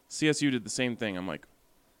that. CSU did the same thing. I'm like,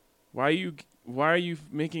 why are you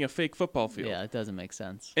making a fake football field? Yeah, it doesn't make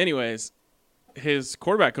sense. Anyways, his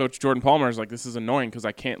quarterback coach, Jordan Palmer, is like, this is annoying because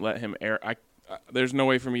I can't let him air. There's no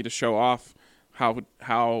way for me to show off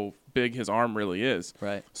how big his arm really is.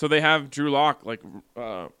 Right. So they have Drew Lock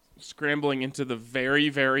scrambling into the very,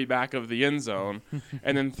 very back of the end zone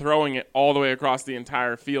and then throwing it all the way across the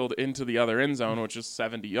entire field into the other end zone, which is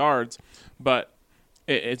 70 yards. But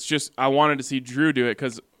it's just, I wanted to see Drew do it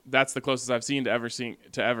because that's the closest I've seen to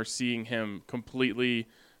ever seeing him completely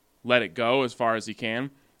let it go as far as he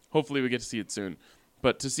can. Hopefully we get to see it soon.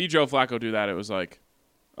 But to see Joe Flacco do that, it was like,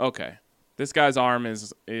 okay, this guy's arm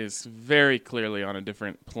is very clearly on a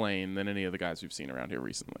different plane than any of the guys we've seen around here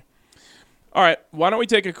recently. All right, why don't we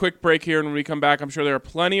take a quick break here, and when we come back, I'm sure there are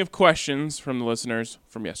plenty of questions from the listeners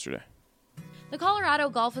from yesterday. The Colorado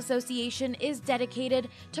Golf Association is dedicated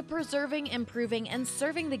to preserving, improving, and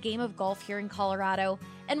serving the game of golf here in Colorado,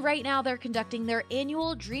 and right now they're conducting their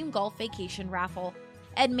annual Dream Golf Vacation Raffle.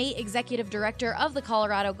 Ed Mate, Executive Director of the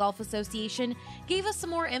Colorado Golf Association, gave us some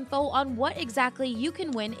more info on what exactly you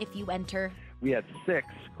can win if you enter. We had 6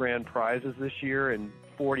 grand prizes this year and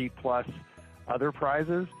 40-plus other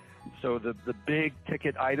prizes. So the big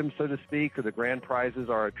ticket items, so to speak, or the grand prizes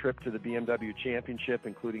are a trip to the BMW Championship,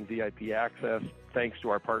 including VIP access, thanks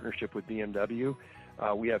to our partnership with BMW.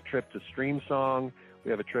 We have a trip to Streamsong.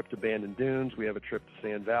 We have a trip to Bandon Dunes. We have a trip to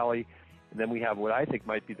Sand Valley. And then we have what I think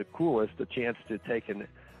might be the coolest, a chance to take a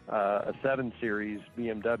 7 Series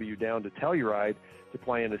BMW down to Telluride to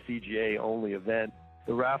play in a CGA-only event.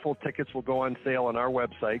 The raffle tickets will go on sale on our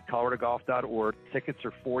website, coloradogolf.org. Tickets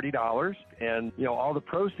are $40, and all the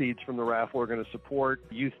proceeds from the raffle are going to support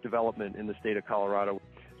youth development in the state of Colorado.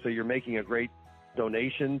 So you're making a great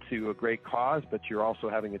donation to a great cause, but you're also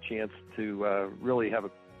having a chance to really have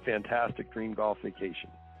a fantastic dream golf vacation.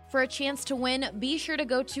 For a chance to win, be sure to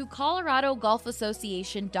go to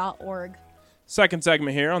coloradogolfassociation.org. Second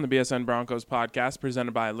segment here on the BSN Broncos podcast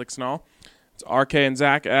presented by Lixinol. It's RK and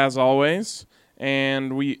Zach as always.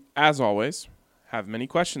 And we, as always, have many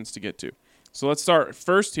questions to get to. So let's start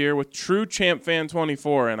first here with True Champ Fan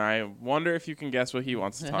 24, and I wonder if you can guess what he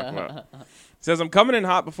wants to talk about. He says, I'm coming in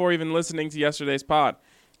hot before even listening to yesterday's pod.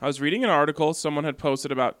 I was reading an article someone had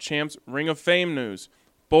posted about Champ's Ring of Fame news.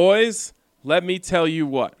 Boys, let me tell you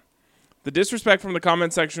what. The disrespect from the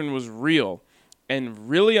comment section was real and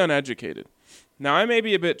really uneducated. Now, I may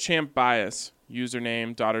be a bit Champ biased.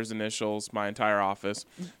 Username, daughter's initials, my entire office.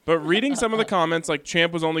 But reading some of the comments like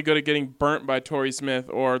Champ was only good at getting burnt by Torrey Smith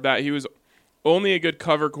or that he was only a good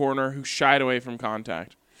cover corner who shied away from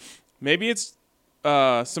contact. Maybe it's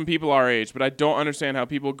some people our age, but I don't understand how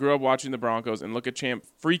people grew up watching the Broncos and look at Champ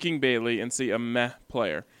freaking Bailey and see a meh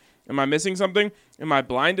player. Am I missing something? Am I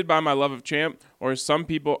blinded by my love of Champ? Or are some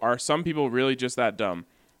people really just that dumb?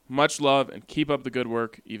 Much love, and keep up the good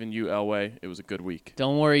work. Even you, Elway. It was a good week.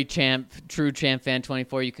 Don't worry, Champ. True Champ Fan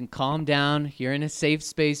 24. You can calm down. You're in a safe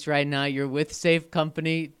space right now. You're with safe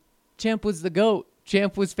company. Champ was the GOAT.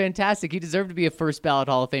 Champ was fantastic. He deserved to be a first ballot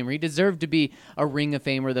Hall of Famer. He deserved to be a Ring of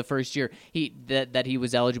Famer the first year that he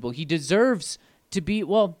was eligible. He deserves to be,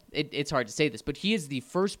 well, it's hard to say this, but he is the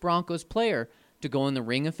first Broncos player to go in the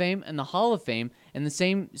Ring of Fame and the Hall of Fame in the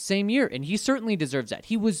same year, and he certainly deserves that.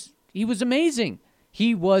 He was amazing.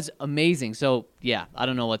 He was amazing. So, yeah, I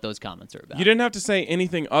don't know what those comments are about. You didn't have to say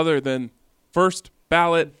anything other than first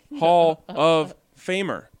ballot Hall of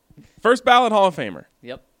Famer. First ballot Hall of Famer.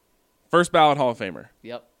 Yep. First ballot Hall of Famer.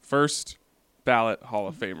 Yep. First ballot Hall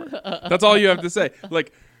of Famer. That's all you have to say.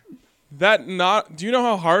 Like, do you know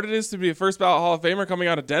how hard it is to be a first ballot Hall of Famer coming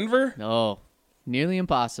out of Denver? No. Nearly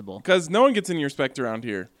impossible. Because no one gets any respect around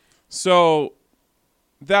here. So,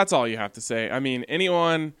 that's all you have to say. I mean,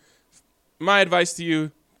 my advice to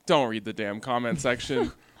you, don't read the damn comment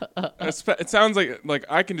section. It sounds like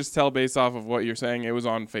I can just tell based off of what you're saying. It was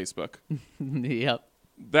on Facebook. Yep.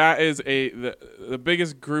 That is the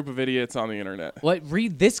biggest group of idiots on the internet. What?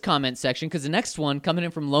 Read this comment section, because the next one coming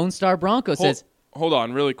in from Lone Star Bronco says... Hold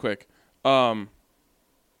on, really quick. The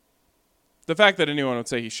fact that anyone would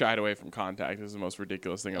say he shied away from contact is the most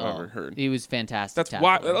ridiculous thing I've ever heard. He was fantastic.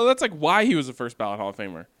 That's like why he was the first ballot Hall of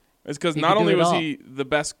Famer. It's because not only was he the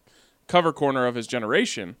best cover corner of his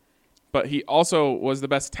generation, but he also was the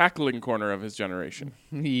best tackling corner of his generation.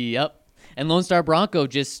 Yep. And Lone Star Bronco,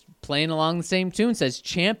 just playing along the same tune, says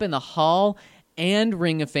champ in the Hall and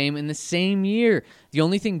Ring of Fame in the same year. The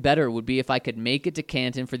only thing better would be if I could make it to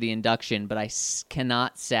Canton for the induction, but I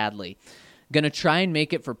cannot, sadly. Gonna try and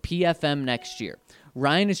make it for PFM next year.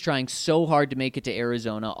 Ryan is trying so hard to make it to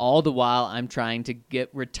Arizona, all the while I'm trying to get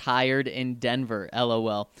retired in Denver,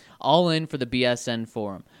 LOL. All in for the BSN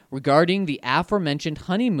Forum. Regarding the aforementioned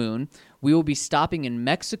honeymoon, we will be stopping in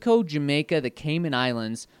Mexico, Jamaica, the Cayman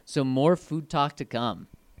Islands, so more food talk to come.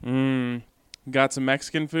 Got some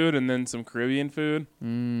Mexican food and then some Caribbean food.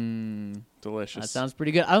 Delicious. That sounds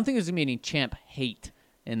pretty good. I don't think there's going to be any champ hate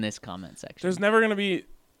in this comment section. There's never going to be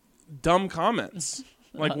dumb comments.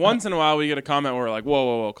 Like, once in a while we get a comment where we're like,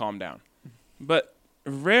 whoa, calm down. But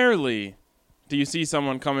rarely do you see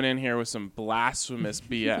someone coming in here with some blasphemous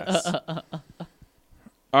BS.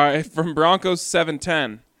 All right, from Broncos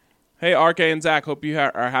 710. Hey, RK and Zach, hope you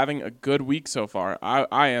are having a good week so far.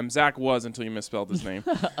 I am. Zach was until you misspelled his name.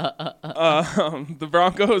 The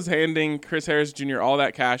Broncos handing Chris Harris Jr. all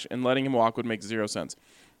that cash and letting him walk would make 0 sense.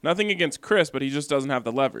 Nothing against Chris, but he just doesn't have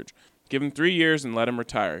the leverage. Give him 3 years and let him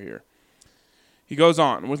retire here. He goes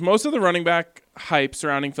on. With most of the running back hype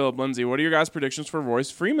surrounding Phillip Lindsay, what are your guys' predictions for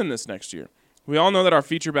Royce Freeman this next year? We all know that our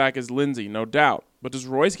feature back is Lindsay, no doubt. But does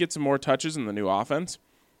Royce get some more touches in the new offense?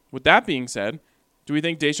 With that being said, do we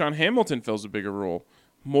think Deshaun Hamilton fills a bigger role?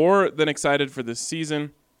 More than excited for this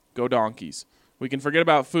season. Go Donkeys. We can forget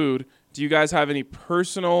about food. Do you guys have any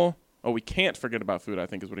personal... Oh, we can't forget about food, I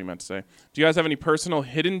think is what he meant to say. Do you guys have any personal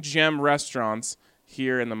hidden gem restaurants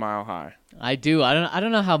here in the Mile High? I do. I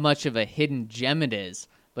don't know how much of a hidden gem it is,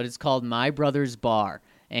 but it's called My Brother's Bar.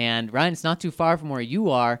 And, Ryan, it's not too far from where you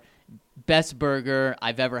are. Best burger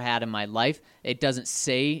I've ever had in my life. It doesn't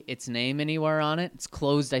say its name anywhere on it. It's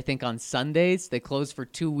closed, I think, on Sundays. They close for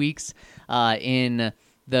 2 weeks in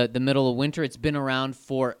the middle of winter. It's been around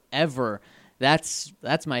forever. That's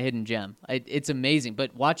my hidden gem. It's amazing.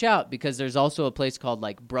 But watch out, because there's also a place called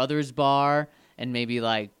like Brothers Bar and maybe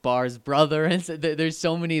like Bar's Brother. And so there's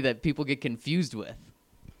so many that people get confused with.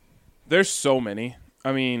 There's so many.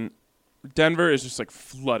 I mean, Denver is just like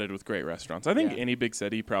flooded with great restaurants. I think any big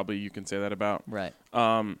city probably you can say that about. Right.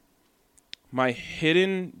 My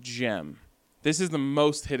hidden gem. This is the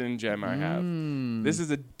most hidden gem I have. This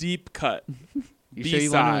is a deep cut. You sure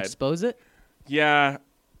you want to expose it? Yeah.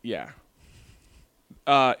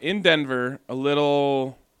 In Denver, a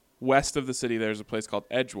little west of the city, there's a place called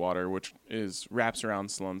Edgewater, which wraps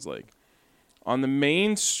around Sloan's Lake. On the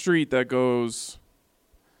main street that goes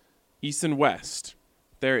east and west,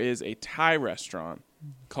 there is a Thai restaurant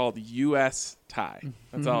called U.S. Thai.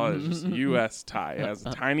 That's all it is, just U.S. Thai. It has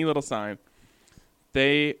a tiny little sign.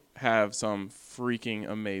 They have some freaking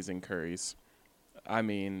amazing curries. I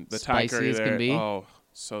mean, the Thai Spicy curry as there, can be. oh,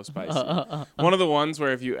 so spicy. One of the ones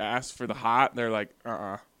where if you ask for the hot, they're like,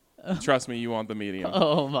 trust me, you want the medium.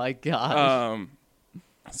 Oh, my gosh.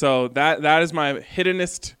 So that is my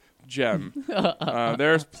hiddenest gem.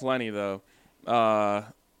 There's plenty, though.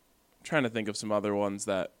 Trying to think of some other ones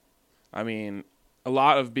that, I mean, a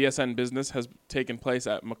lot of BSN business has taken place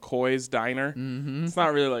at McCoy's Diner. Mm-hmm. It's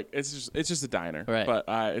not really like, it's just a diner, right. But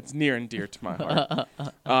it's near and dear to my heart.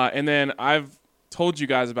 And then I've told you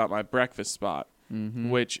guys about my breakfast spot,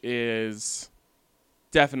 which is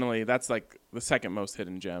definitely, that's like the second most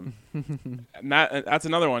hidden gem. And that's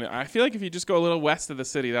another one. I feel like if you just go a little west of the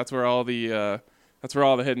city, that's where all the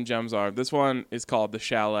hidden gems are. This one is called the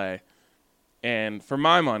Chalet. And for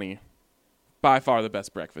my money, by far the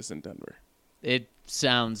best breakfast in Denver. It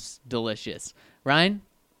sounds delicious. Ryan,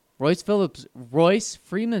 Royce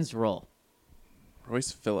Freeman's role.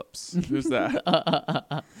 Royce Phillips. Who's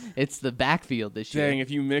that? It's the backfield this year. Dang,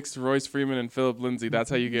 if you mixed Royce Freeman and Phillip Lindsay,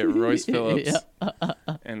 that's how you get Royce Phillips.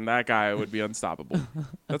 And that guy would be unstoppable.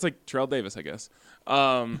 That's like Terrell Davis, I guess.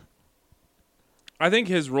 I think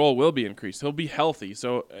his role will be increased. He'll be healthy.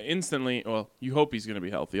 So instantly, well, you hope he's going to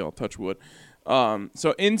be healthy. I'll touch wood.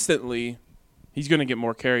 So instantly, he's going to get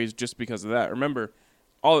more carries just because of that. Remember,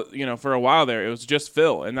 for a while there, it was just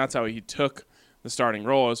Phil, and that's how he took the starting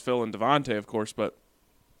role. It was Phil and Devontae, of course, but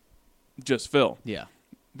just Phil. Yeah.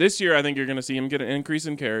 This year, I think you're going to see him get an increase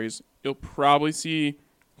in carries. You'll probably see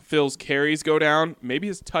Phil's carries go down. Maybe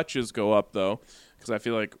his touches go up, though, because I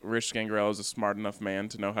feel like Rich Scangarello is a smart enough man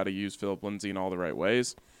to know how to use Phillip Lindsay in all the right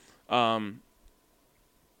ways. So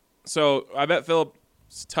I bet Phillip's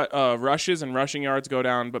rushes and rushing yards go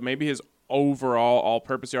down, but maybe his overall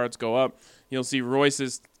all-purpose yards go up. You'll see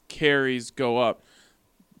Royce's carries go up.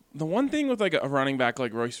 The one thing with like a running back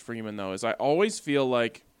like Royce Freeman, though, is I always feel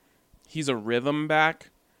like he's a rhythm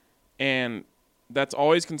back, and that's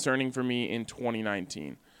always concerning for me in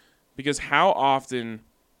 2019. Because how often,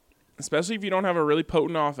 especially if you don't have a really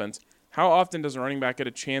potent offense, how often does a running back get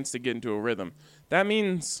a chance to get into a rhythm? That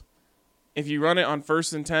means if you run it on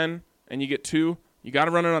 1st and 10 and you get 2, you got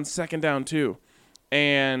to run it on 2nd down too.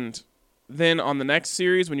 And then on the next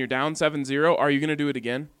series when you're down 7-0, are you going to do it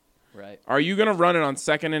again? Right. Are you going to run it on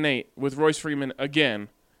 2nd and 8 with Royce Freeman again,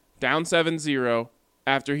 down 7-0,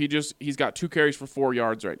 after he's got 2 carries for 4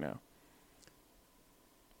 yards right now?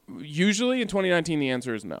 Usually in 2019, the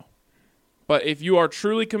answer is no. But if you are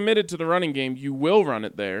truly committed to the running game, you will run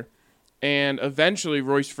it there. And eventually,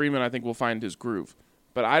 Royce Freeman, I think, will find his groove.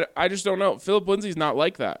 But I just don't know. Phillip Lindsay's not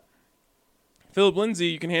like that. Phillip Lindsay,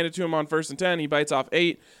 you can hand it to him on 1st and 10. He bites off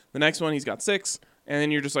 8. The next one, he's got 6. And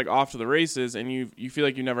then you're just like off to the races, and you feel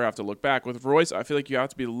like you never have to look back. With Royce, I feel like you have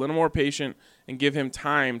to be a little more patient and give him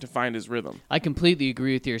time to find his rhythm. I completely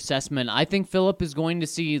agree with your assessment. I think Phillip is going to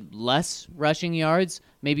see less rushing yards,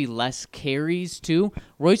 maybe less carries too.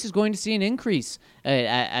 Royce is going to see an increase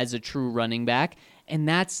as a true running back, and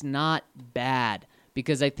that's not bad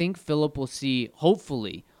because I think Phillip will see,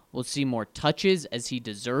 hopefully, we'll see more touches as he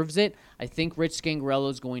deserves it. I think Rich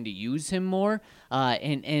Scangarello is going to use him more.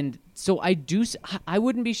 And so I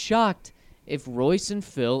wouldn't be shocked if Royce and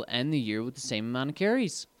Phil end the year with the same amount of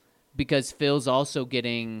carries because Phil's also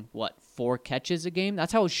getting, 4 catches a game?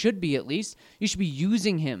 That's how it should be at least. You should be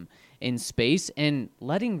using him in space and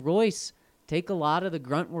letting Royce take a lot of the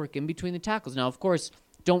grunt work in between the tackles. Now, of course,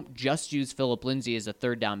 don't just use Phillip Lindsay as a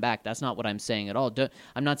 3rd down back. That's not what I'm saying at all.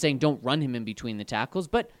 I'm not saying don't run him in between the tackles,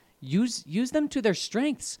 but use them to their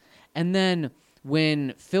strengths. And then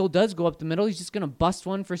when Phil does go up the middle, he's just going to bust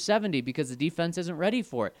one for 70 because the defense isn't ready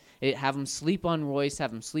for it. Have him sleep on Royce,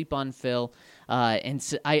 have him sleep on Phil. And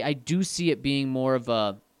so I do see it being more of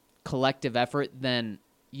a collective effort than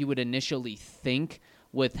you would initially think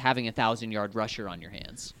with having a 1,000-yard rusher on your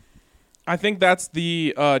hands. I think that's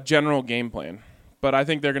the general game plan. But I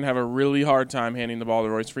think they're going to have a really hard time handing the ball to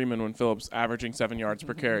Royce Freeman when Phillip's averaging 7 yards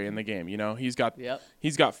per carry in the game. You know, he's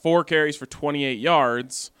got 4 carries for 28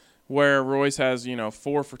 yards, where Royce has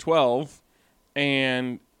 4 for 12,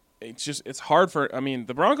 and it's hard for. I mean,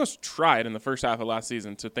 the Broncos tried in the first half of last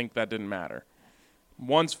season to think that didn't matter.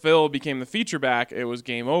 Once Phil became the feature back, it was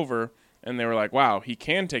game over, and they were like, "Wow, he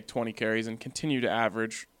can take 20 carries and continue to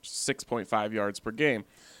average 6.5 yards per game,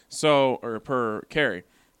 or per carry."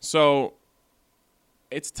 So.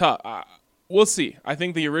 It's tough. We'll see. I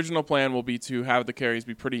think the original plan will be to have the carries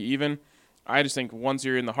be pretty even. I just think once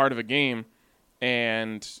you're in the heart of a game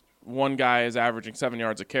and one guy is averaging 7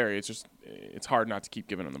 yards a carry, it's hard not to keep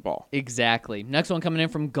giving him the ball. Exactly. Next one coming in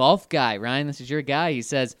from Golf Guy. Ryan, this is your guy. He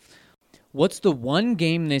says, what's the one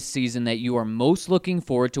game this season that you are most looking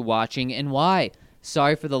forward to watching and why?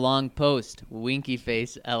 Sorry for the long post. Winky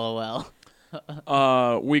face, LOL.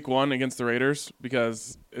 Week 1 against the Raiders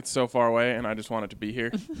because it's so far away and I just want it to be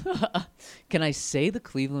here. Can I say the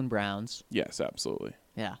Cleveland Browns? Yes, absolutely.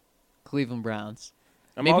 Yeah, Cleveland Browns.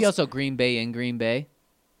 Maybe also Green Bay in Green Bay.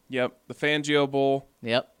 Yep, the Fangio Bowl.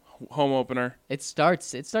 Yep, home opener. It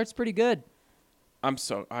starts pretty good.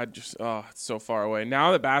 It's so far away.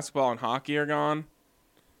 Now that basketball and hockey are gone,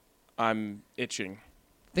 I'm itching.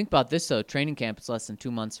 Think about this though, training camp is less than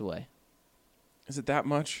 2 months away. Is it that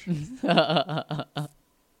much?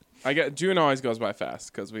 June always goes by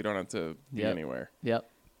fast because we don't have to be anywhere. Yep.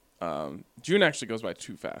 June actually goes by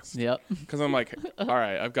too fast. Yep. Because I'm like, all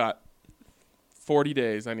right, I've got 40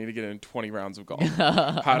 days. I need to get in 20 rounds of golf.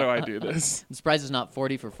 How do I do this? I'm surprised it's not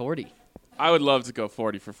 40 for 40. I would love to go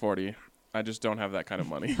 40 for 40. I just don't have that kind of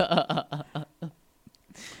money.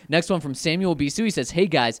 Next one from Samuel Bisu. He says, hey,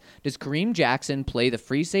 guys, does Kareem Jackson play the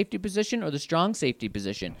free safety position or the strong safety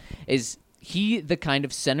position? Is he the kind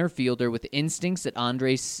of center fielder with instincts that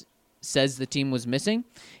Andre says the team was missing?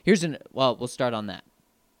 We'll start on that.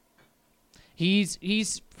 He's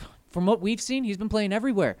from what we've seen, he's been playing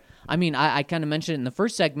everywhere. I mean, I kind of mentioned it in the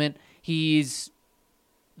first segment. He's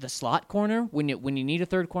the slot corner. When you need a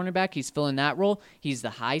third cornerback, he's filling that role. He's the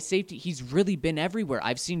high safety. He's really been everywhere.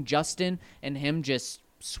 I've seen Justin and him just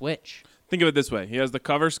switch. Think of it this way. He has the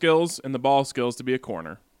cover skills and the ball skills to be a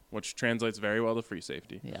corner, which translates very well to free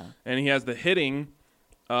safety. Yeah. And he has the hitting,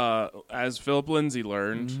 as Phillip Lindsay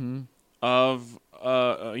learned, of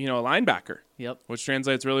a linebacker. Yep. Which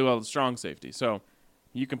translates really well to strong safety. So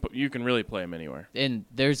You can really play him anywhere. And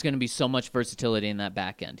there's going to be so much versatility in that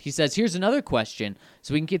back end. He says, here's another question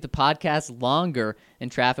so we can keep the podcast longer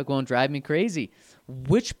and traffic won't drive me crazy.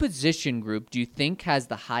 Which position group do you think has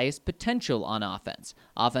the highest potential on offense?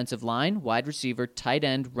 Offensive line, wide receiver, tight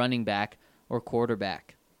end, running back, or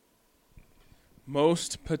quarterback?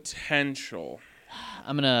 Most potential.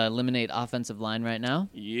 I'm going to eliminate offensive line right now.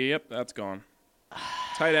 Yep, that's gone.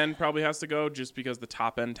 Tight end probably has to go just because the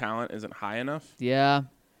top end talent isn't high enough. Yeah.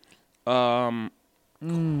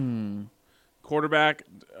 Quarterback,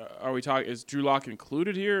 are we talking? Is Drew Lock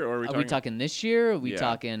included here, or are we talking this year? Or are we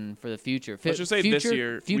talking for the future? Let's just say this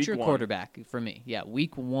year. Future week quarterback for me. Yeah,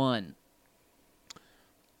 week 1.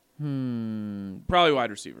 Probably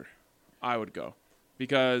wide receiver. I would go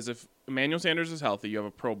because if Emmanuel Sanders is healthy, you have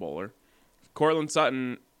a Pro Bowler. If Cortland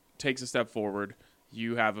Sutton takes a step forward,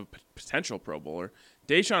 you have a potential Pro Bowler.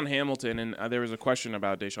 Deshaun Hamilton, and there was a question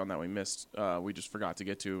about Deshaun that we missed. We just forgot to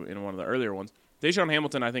get to in one of the earlier ones. Deshaun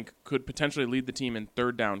Hamilton, I think, could potentially lead the team in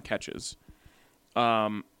third down catches.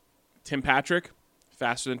 Tim Patrick,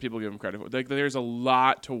 faster than people give him credit for. There's a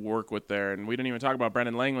lot to work with there, and we didn't even talk about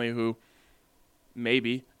Brendan Langley, who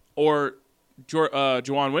maybe, or Juwan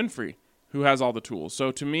Winfrey, who has all the tools.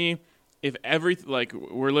 So to me, if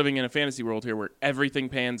we're living in a fantasy world here where everything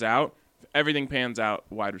pans out,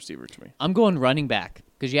 wide receiver to me. I'm going running back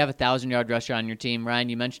because you have a 1,000-yard rusher on your team. Ryan,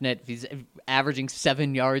 you mentioned it. If he's averaging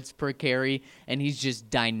 7 yards per carry and he's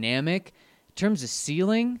just dynamic. In terms of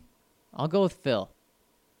ceiling, I'll go with Phil.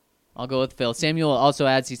 Samuel also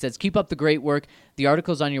adds, he says, keep up the great work. The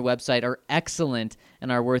articles on your website are excellent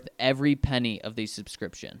and are worth every penny of the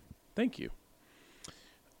subscription. Thank you.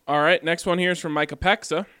 All right, next one here is from Micah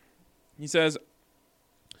Pexa. He says,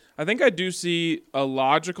 I think I do see a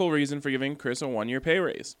logical reason for giving Chris a 1-year pay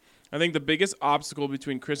raise. I think the biggest obstacle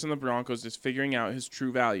between Chris and the Broncos is figuring out his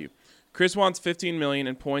true value. Chris wants $15 million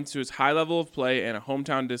and points to his high level of play and a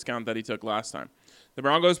hometown discount that he took last time. The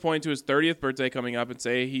Broncos point to his 30th birthday coming up and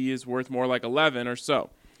say he is worth more like 11 or so.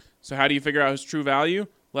 So how do you figure out his true value?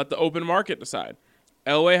 Let the open market decide.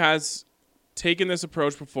 Elway has taken this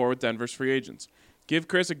approach before with Denver's free agents. Give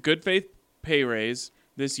Chris a good faith pay raise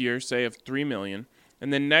this year, say of $3 million.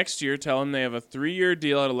 And then next year, tell him they have a 3-year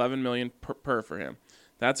deal at $11 million per for him.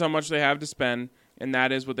 That's how much they have to spend, and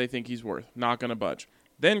that is what they think he's worth. Not going to budge.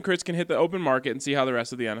 Then Chris can hit the open market and see how the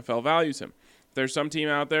rest of the NFL values him. If there's some team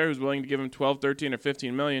out there who's willing to give him 12, 13, or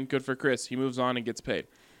 15 million, good for Chris. He moves on and gets paid.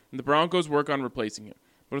 And the Broncos work on replacing him.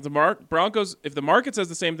 But if the market says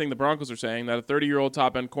the same thing the Broncos are saying, that a 30-year-old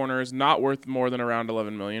top-end corner is not worth more than around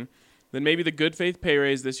 $11 million, then maybe the good faith pay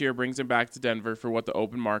raise this year brings him back to Denver for what the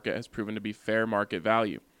open market has proven to be fair market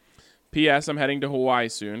value. P.S. I'm heading to Hawaii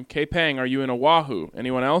soon. K-Pang, are you in Oahu?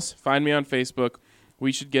 Anyone else? Find me on Facebook.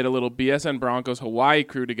 We should get a little BSN Broncos Hawaii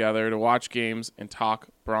crew together to watch games and talk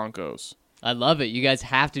Broncos. I love it. You guys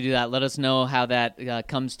have to do that. Let us know how that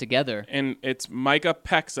comes together. And it's Micah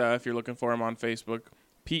Pexa if you're looking for him on Facebook.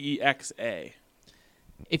 P-E-X-A.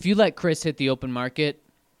 If you let Chris hit the open market,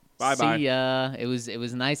 bye-bye. See ya. It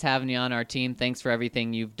was nice having you on our team. Thanks for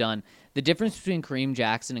everything you've done. The difference between Kareem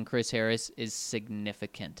Jackson and Chris Harris is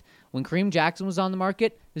significant. When Kareem Jackson was on the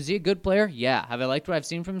market, is he a good player? Yeah. Have I liked what I've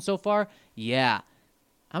seen from him so far? Yeah.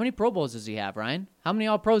 How many Pro Bowls does he have, Ryan? How many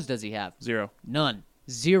All-Pros does he have? 0. None.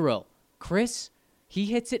 0. Chris, he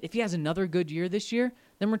hits it. If he has another good year this year,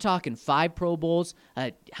 then we're talking 5 Pro Bowls.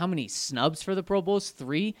 How many snubs for the Pro Bowls?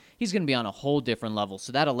 3. He's going to be on a whole different level.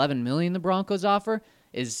 So that $11 million the Broncos offer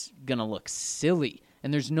is going to look silly.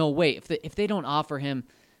 And there's no way. If they don't offer him,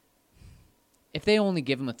 if they only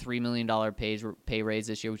give him a $3 million pay raise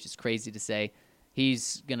this year, which is crazy to say,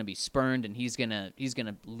 he's going to be spurned and he's going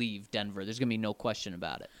to leave Denver. There's going to be no question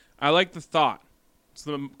about it. I like the thought. It's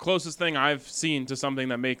the closest thing I've seen to something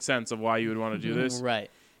that makes sense of why you would want to do this. Right.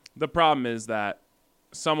 The problem is that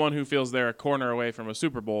someone who feels they're a corner away from a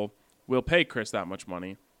Super Bowl will pay Chris that much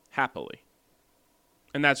money happily.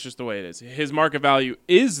 And that's just the way it is. His market value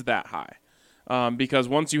is that high because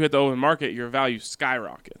once you hit the open market, your value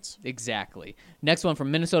skyrockets. Exactly. Next one from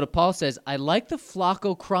Minnesota. Paul says, I like the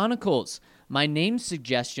Flacco Chronicles. My name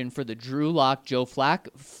suggestion for the Drew Lock, Joe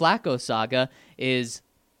Flacco saga is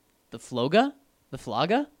the Floga? The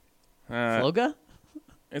Flaga? Floga?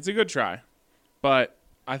 It's a good try, but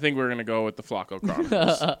I think we're going to go with the Flacco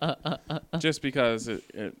Chronicles just because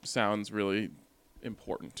it sounds really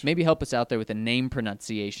important. Maybe help us out there with a name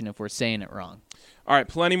pronunciation if we're saying it wrong. All right,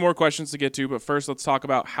 plenty more questions to get to, but first let's talk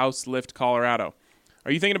about House Lift Colorado.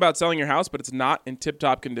 Are you thinking about selling your house, but it's not in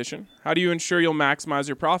tip-top condition? How do you ensure you'll maximize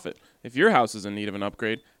your profit? If your house is in need of an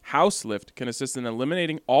upgrade, House Lift can assist in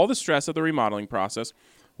eliminating all the stress of the remodeling process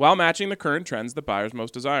while matching the current trends that buyers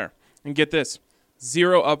most desire. And get this,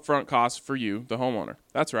 Zero upfront costs for you, the homeowner.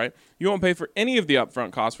 That's right. You won't pay for any of the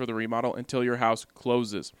upfront costs for the remodel until your house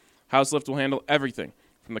closes. Houselift will handle everything,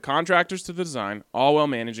 from the contractors to the design, all while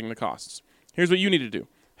managing the costs. Here's what you need to do.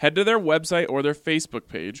 Head to their website or their Facebook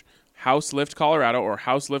page, Houselift Colorado or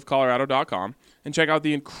houseliftcolorado.com, and check out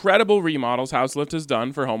the incredible remodels Houselift has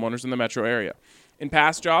done for homeowners in the metro area. In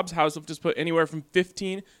past jobs, Houselift has put anywhere from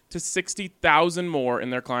 $15,000 to $60,000 more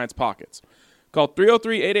in their clients' pockets. Call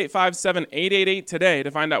 303-885-7888 today to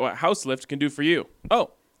find out what Houselift can do for you.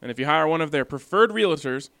 Oh, and if you hire one of their preferred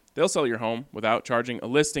realtors, they'll sell your home without charging a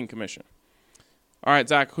listing commission. All right,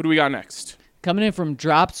 Zach, who do we got next? Coming in from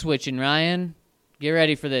Drop Switching, Ryan, get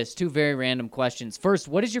ready for this. 2 very random questions. First,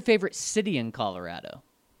 what is your favorite city in Colorado?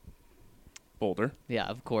 Boulder. Yeah,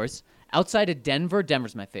 of course. Outside of Denver,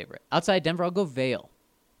 Denver's my favorite. Outside of Denver, I'll go Vail.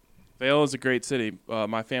 Vail is a great city.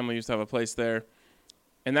 My family used to have a place there.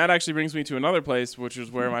 And that actually brings me to another place, which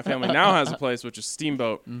is where my family now has a place, which is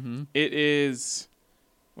Steamboat. Mm-hmm. It is,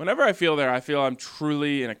 whenever I feel there, I feel I'm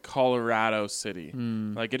truly in a Colorado city.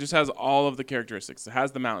 Like, it just has all of the characteristics. It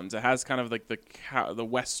has the mountains. It has kind of like the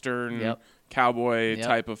Western cowboy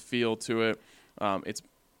type of feel to it. It's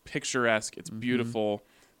picturesque. It's beautiful.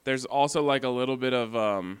 There's also like a little bit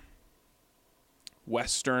of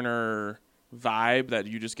Westerner vibe that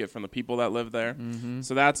you just get from the people that live there.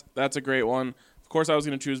 So that's a great one. Of course, I was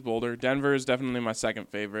going to choose Boulder. Denver is definitely my second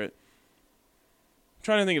favorite. I'm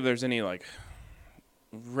trying to think if there's any like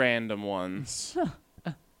random ones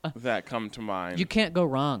that come to mind. You can't go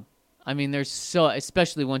wrong. I mean, there's so,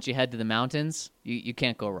 especially once you head to the mountains, you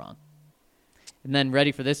can't go wrong. And then,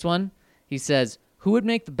 ready for this one? He says, who would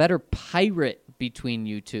make the better pirate between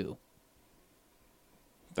you two?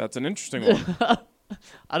 That's an interesting one.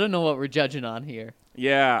 I don't know what we're judging on here.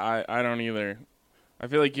 Yeah, I don't either. I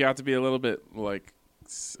feel like you have to be a little bit like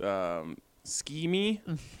schemy.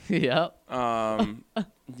 Yep.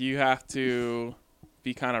 You have to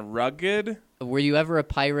be kind of rugged. Were you ever a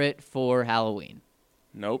pirate for Halloween?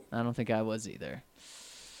 Nope. I don't think I was either.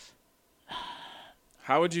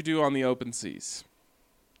 How would you do on the open seas?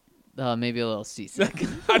 Maybe a little seasick.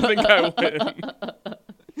 I think I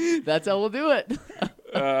win. That's how we'll do it.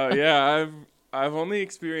 Yeah, I've only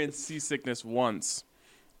experienced seasickness once,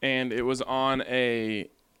 and it was on a,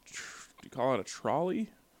 do you call it a trolley?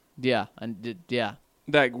 Yeah,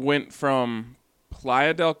 That went from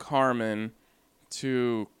Playa del Carmen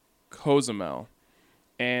to Cozumel,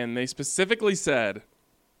 and they specifically said,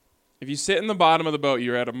 if you sit in the bottom of the boat,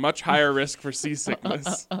 you're at a much higher risk for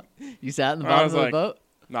seasickness. You sat in the bottom of the boat?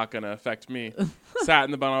 Not going to affect me. Sat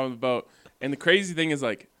in the bottom of the boat. And the crazy thing is,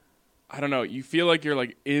 like, I don't know, you feel like you're,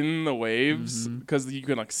 like, in the waves because you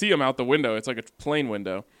can, like, see them out the window. It's like a plane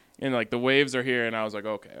window. And, like, the waves are here. And I was like,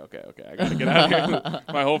 okay, I got to get out of here.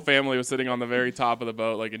 My whole family was sitting on the very top of the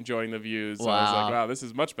boat, like, enjoying the views. So I was like, wow, this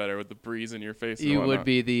is much better with the breeze in your face. You would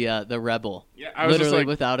be the rebel. Yeah, I was literally just like,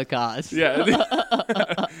 without a cause. Yeah.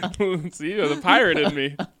 See, the pirate in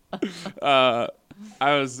me.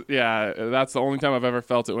 That's the only time I've ever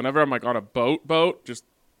felt it. Whenever I'm like on a boat, just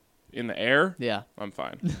in the air, I'm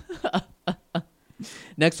fine.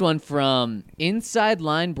 Next one from Inside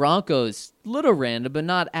Line Broncos. Little random, but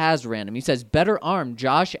not as random. He says, better arm,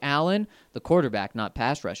 Josh Allen, the quarterback, not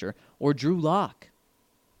pass rusher, or Drew Lock?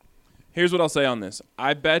 Here's what I'll say on this.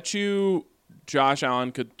 I bet you Josh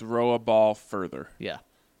Allen could throw a ball further. Yeah.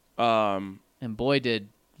 And boy, did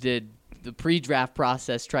the pre-draft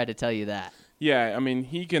process try to tell you that. Yeah, I mean,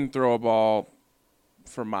 he can throw a ball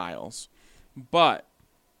for miles. But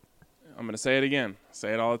I'm going to say it again.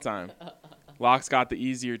 Say it all the time. Lock's got the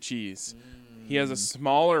easier cheese. He has a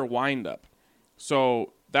smaller windup.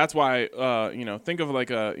 So that's why, think of like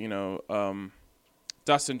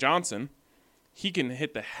Dustin Johnson. He can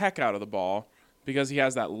hit the heck out of the ball because he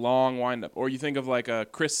has that long windup. Or you think of like a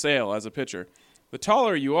Chris Sale as a pitcher. The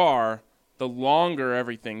taller you are, the longer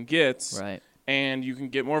everything gets. Right. And you can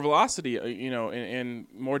get more velocity, and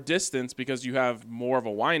more distance because you have more of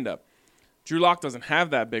a windup. Drew Lock doesn't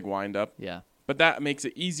have that big windup. Yeah. But that makes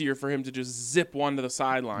it easier for him to just zip one to the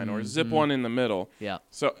sideline or zip one in the middle. Yeah.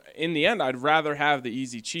 So in the end, I'd rather have the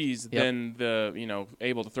easy cheese than the,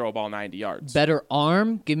 able to throw a ball 90 yards. Better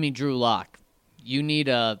arm? Give me Drew Lock. You need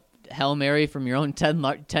a Hail Mary from your own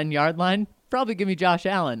 10-yard line? Probably give me Josh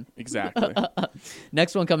Allen. Exactly.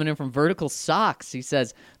 Next one coming in from Vertical Socks. He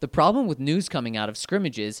says, the problem with news coming out of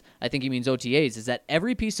scrimmages, I think he means OTAs, is that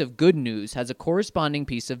every piece of good news has a corresponding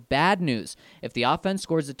piece of bad news. If the offense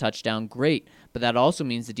scores a touchdown, great. But that also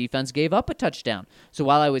means the defense gave up a touchdown. So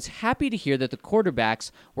while I was happy to hear that the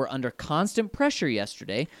quarterbacks were under constant pressure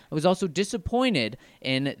yesterday, I was also disappointed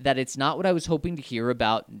in that it's not what I was hoping to hear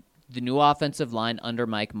about the new offensive line under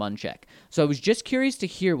Mike Munchak. So I was just curious to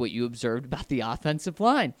hear what you observed about the offensive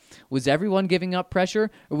line. Was everyone giving up pressure,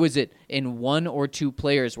 or was it in one or two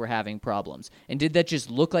players were having problems? And did that just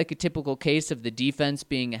look like a typical case of the defense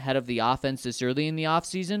being ahead of the offense this early in the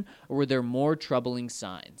offseason, or were there more troubling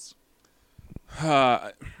signs?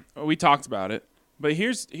 We talked about it, but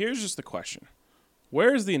here's just the question.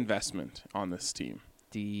 Where is the investment on this team?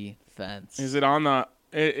 Defense. Is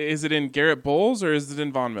it in Garrett Bowles or is it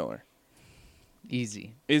in Von Miller?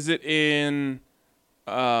 Easy. Is it in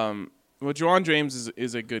Juwan James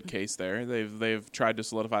is a good case there. They've tried to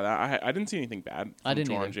solidify that. I didn't see anything bad from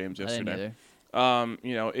Juwan James yesterday.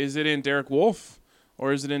 Is it in Derek Wolfe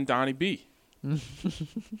or is it in Donnie B?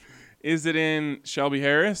 Is it in Shelby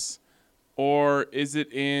Harris or is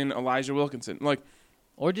it in Elijah Wilkinson?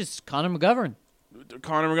 Or just Connor McGovern.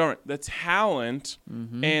 The talent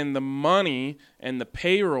and the money and the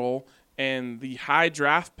payroll and the high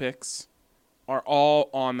draft picks are all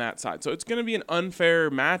on that side. So it's going to be an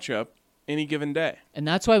unfair matchup any given day. And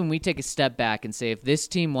that's why when we take a step back and say if this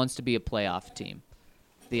team wants to be a playoff team,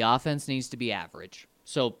 the offense needs to be average.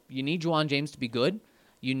 So you need Juwan James to be good.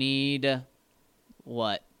 You need, a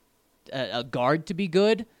guard to be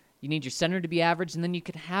good. You need your center to be average. And then you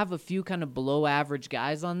could have a few kind of below average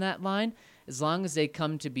guys on that line as long as they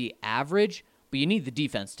come to be average. But you need the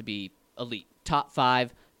defense to be elite. Top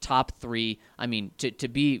 5, top 3. I mean, to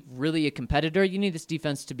be really a competitor, you need this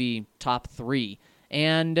defense to be top 3.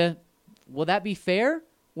 And will that be fair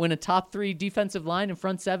when a top 3 defensive line and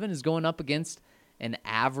front 7 is going up against an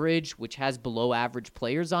average, which has below average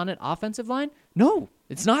players on it, offensive line? No,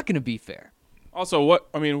 it's not going to be fair. Also,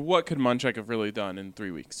 what could Munchak have really done in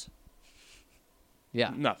 3 weeks?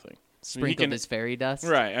 Yeah. Nothing. Sprinkled his fairy dust.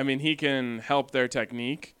 Right. I mean, he can help their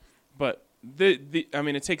technique, but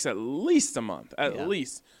it takes at least a month. At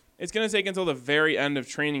least. It's going to take until the very end of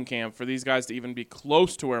training camp for these guys to even be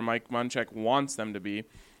close to where Mike Munchak wants them to be.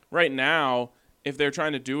 Right now, if they're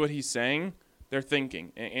trying to do what he's saying, they're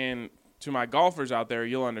thinking. And to my golfers out there,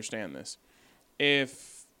 you'll understand this.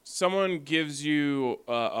 If someone gives you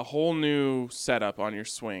a whole new setup on your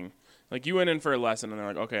swing, like you went in for a lesson and they're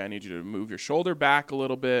like, okay, I need you to move your shoulder back a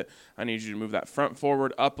little bit. I need you to move that front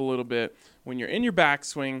forward up a little bit. When you're in your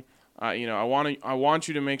backswing, I want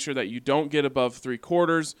you to make sure that you don't get above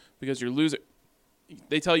 3/4 because you're losing.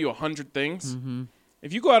 They tell you 100 things. Mm-hmm.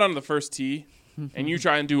 If you go out on the first tee and you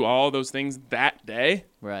try and do all those things that day,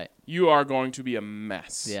 right, you are going to be a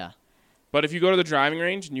mess. Yeah. But if you go to the driving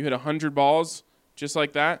range and you hit 100 balls just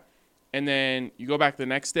like that, and then you go back the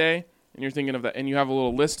next day and you're thinking of that, and you have a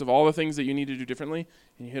little list of all the things that you need to do differently,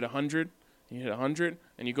 and you hit 100, and you hit 100,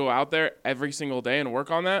 and you go out there every single day and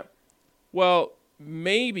work on that, well,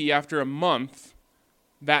 maybe after a month,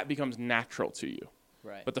 that becomes natural to you.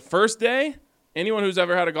 Right. But the first day, anyone who's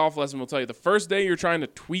ever had a golf lesson will tell you, the first day you're trying to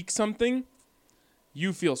tweak something,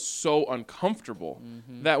 you feel so uncomfortable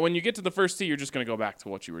that when you get to the first tee, you're just going to go back to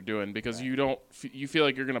what you were doing because you feel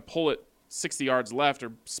like you're going to pull it 60 yards left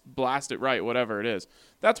or blast it right, whatever it is.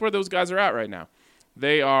 That's where those guys are at right now.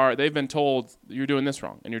 They've been told you're doing this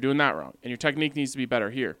wrong and you're doing that wrong and your technique needs to be better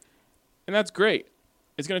here. And that's great.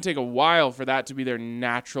 It's going to take a while for that to be their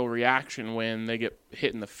natural reaction when they get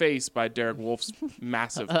hit in the face by Derek Wolfe's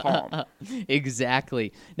massive palm.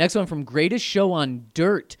 Exactly. Next one from Greatest Show on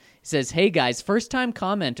Dirt. He says, hey guys, first time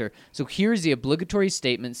commenter. So here's the obligatory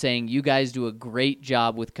statement saying you guys do a great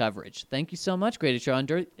job with coverage. Thank you so much, Greatest Show on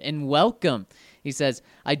Dirt, and welcome. He says,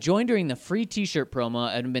 I joined during the free t-shirt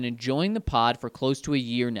promo and have been enjoying the pod for close to a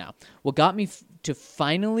year now. What got me to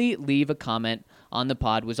finally leave a comment on the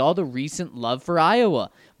pod was all the recent love for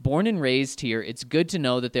Iowa. Born and raised here, it's good to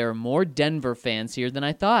know that there are more Denver fans here than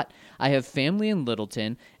I thought. I have family in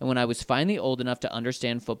Littleton, and when I was finally old enough to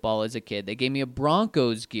understand football as a kid, they gave me a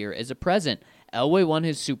Broncos gear as a present. Elway won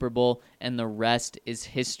his Super Bowl, and the rest is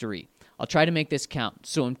history. I'll try to make this count.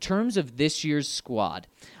 So in terms of this year's squad,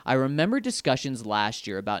 I remember discussions last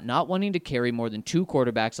year about not wanting to carry more than 2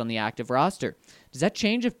 quarterbacks on the active roster. Does that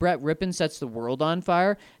change if Brett Rippon sets the world on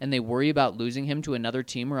fire and they worry about losing him to another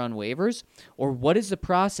team or on waivers? Or what is the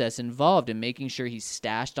process involved in making sure he's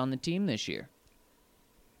stashed on the team this year?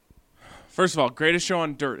 First of all, Greatest Show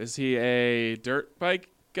on Dirt. Is he a dirt bike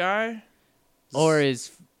guy? Or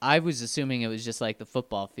I was assuming it was just like the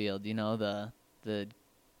football field, the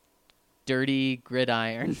dirty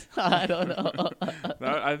gridiron. I don't know.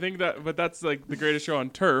 I think but that's like the Greatest Show on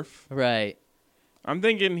Turf. Right. I'm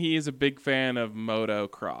thinking he is a big fan of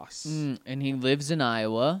motocross. And he lives in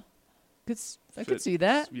Iowa. I could see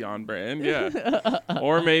that. Beyond brand, yeah.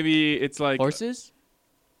 Or maybe it's like... Horses?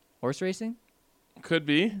 Horse racing? Could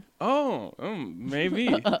be. Oh,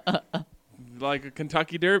 maybe. like a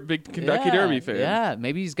Kentucky Derby fan. Yeah,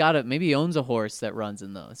 maybe maybe he owns a horse that runs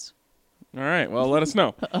in those. All right, well, let us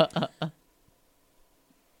know.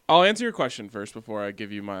 I'll answer your question first before I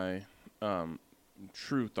give you my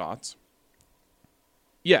true thoughts.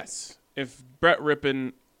 Yes, if Brett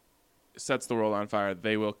Rippon sets the world on fire,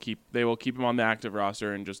 they will keep him on the active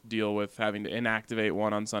roster and just deal with having to inactivate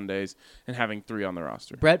one on Sundays and having 3 on the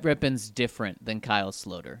roster. Brett Rippon's different than Kyle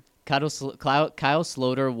Sloter. Kyle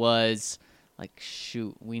Sloter was like,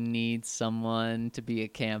 shoot, we need someone to be a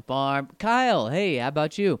camp arm. Kyle, hey, how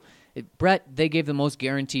about you? Brett, they gave the most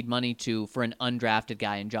guaranteed money to for an undrafted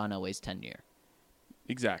guy in John Elway's tenure.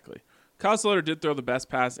 Exactly. Kyle Sloter did throw the best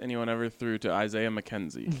pass anyone ever threw to Isaiah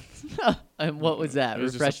McKenzie. And what was that? It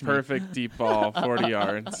was just a perfect deep ball, 40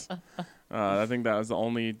 yards. I think that was the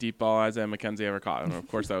only deep ball Isaiah McKenzie ever caught. And of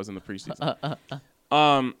course, that was in the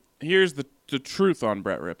preseason. Here's the truth on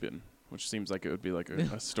Brett Rippon, which seems like it would be like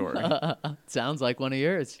a story. Sounds like one of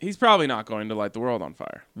yours. He's probably not going to light the world on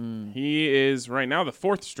fire. He is right now the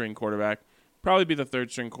 4th string quarterback, probably be the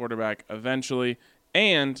 3rd string quarterback eventually.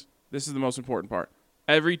 And this is the most important part.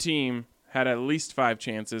 Every team had at least 5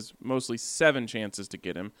 chances, mostly 7 chances to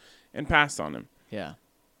get him, and passed on him. Yeah.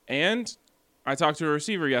 And I talked to a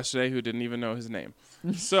receiver yesterday who didn't even know his name.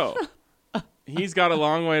 So he's got a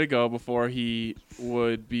long way to go before he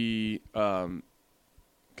would be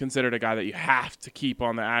considered a guy that you have to keep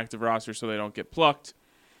on the active roster so they don't get plucked.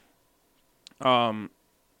 You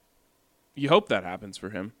hope that happens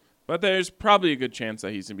for him. But there's probably a good chance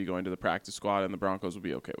that he's going to be going to the practice squad, and the Broncos will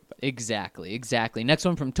be okay with that. Exactly. Next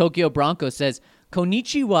one from Tokyo Bronco says,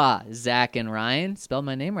 Konnichiwa, Zach and Ryan. Spelled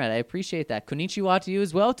my name right. I appreciate that. Konnichiwa to you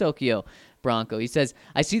as well, Tokyo Bronco. He says,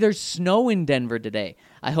 I see there's snow in Denver today.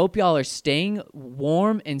 I hope y'all are staying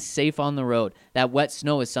warm and safe on the road. That wet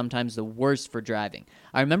snow is sometimes the worst for driving.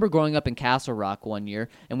 I remember growing up in Castle Rock one year,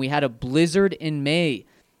 and we had a blizzard in May.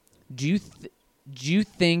 Do you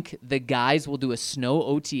think the guys will do a snow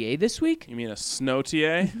OTA this week? You mean a snow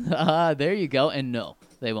TA? There you go. And no,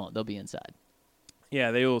 they won't. They'll be inside.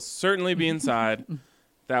 Yeah, they will certainly be inside.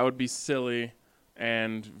 That would be silly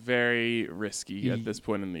and very risky at this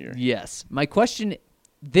point in the year. Yes. My question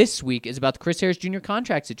this week is about the Chris Harris Jr.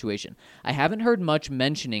 contract situation. I haven't heard much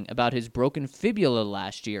mentioning about his broken fibula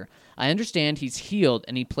last year. I understand he's healed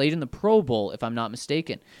and he played in the Pro Bowl, if I'm not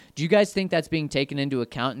mistaken. Do you guys think that's being taken into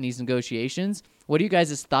account in these negotiations? What are you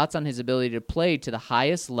guys' thoughts on his ability to play to the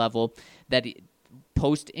highest level that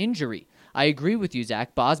post-injury? I agree with you,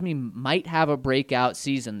 Zach. Bosme might have a breakout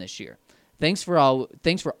season this year. Thanks for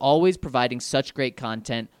always providing such great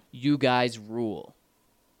content. You guys rule.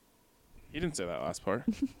 He didn't say that last part.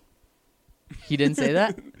 He didn't say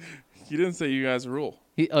that? He didn't say you guys rule.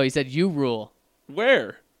 He said you rule.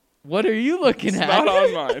 Where? What are you looking at? It's not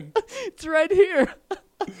on mine. It's right here.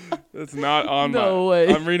 That's not on mine. No way.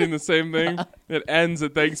 I'm reading the same thing. It ends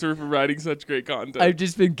at thanks for providing such great content. I've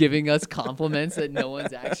just been giving us compliments that no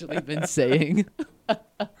one's actually been saying.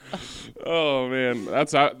 Oh, man. I'm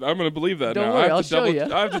going to believe that Don't now. worry, I'll show you.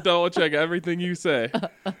 I have to double check everything you say.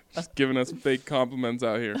 Just giving us fake compliments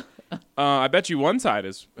out here. I bet you one side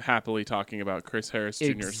is happily talking about Chris Harris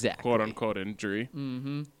Jr.'s quote-unquote injury.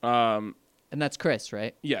 Mm-hmm. And that's Chris,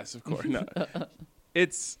 right? Yes, of course. No.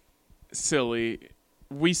 It's silly.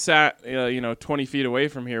 We sat, 20 feet away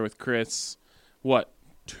from here with Chris,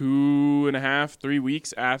 2.5, 3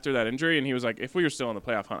 weeks after that injury, and he was like, if we were still in the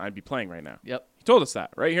playoff hunt, I'd be playing right now. Yep. He told us that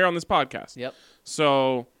right here on this podcast. Yep.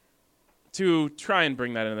 So to try and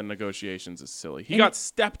bring that into the negotiations is silly. He got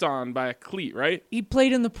stepped on by a cleat, right? He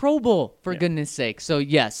played in the Pro Bowl, for goodness sake. So,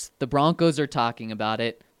 yes, the Broncos are talking about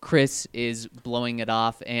it. Chris is blowing it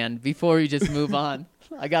off. And before we just move on,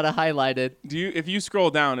 I got to highlight it. If you scroll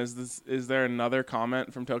down, is there another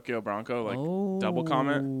comment from Tokyo Bronco, double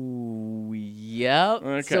comment? Oh, yep.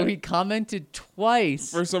 Okay. So he commented twice.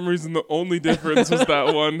 For some reason, the only difference was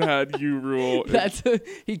that one had you rule.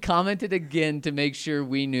 He commented again to make sure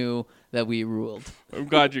we knew that we ruled. I'm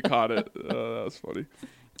glad you caught it. That was funny.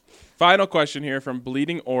 Final question here from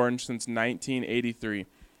Bleeding Orange since 1983. It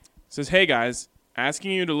says, hey, guys,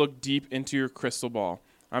 asking you to look deep into your crystal ball.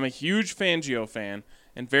 I'm a huge Fangio fan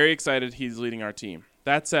and very excited he's leading our team.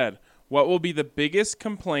 That said, what will be the biggest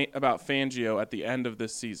complaint about Fangio at the end of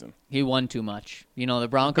this season? He won too much. The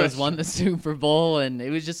Broncos won the Super Bowl, and it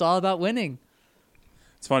was just all about winning.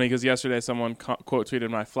 It's funny because yesterday someone quote tweeted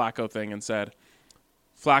my Flacco thing and said,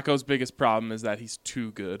 Flacco's biggest problem is that he's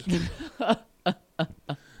too good.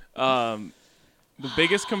 The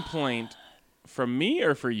biggest complaint from me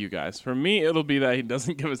or for you guys? For me, it'll be that he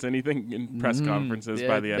doesn't give us anything in press conferences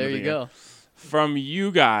by the end of the year. There you go. From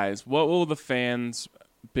you guys, what will the fans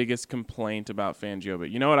biggest complaint about Fangio, but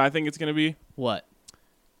you know what I think it's going to be? What?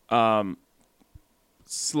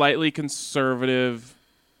 Slightly conservative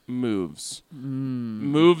moves.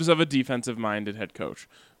 Moves of a defensive-minded head coach.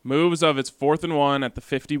 Moves of it's 4th and 1 at the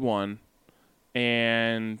 51,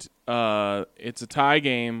 and it's a tie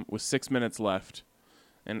game with 6 minutes left,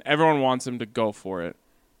 and everyone wants him to go for it.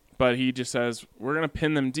 But he just says, we're going to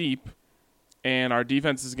pin them deep, and our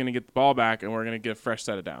defense is going to get the ball back, and we're going to get a fresh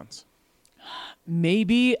set of downs.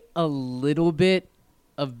 Maybe a little bit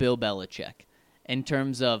of Bill Belichick in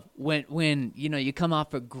terms of when you come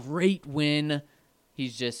off a great win,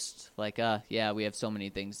 he's just like, yeah, we have so many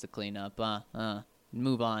things to clean up.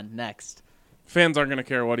 Move on, next. Fans aren't going to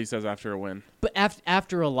care what he says after a win. But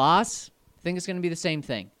after a loss, I think it's going to be the same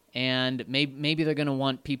thing. And maybe they're going to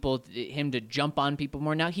want him to jump on people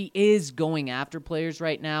more. Now, he is going after players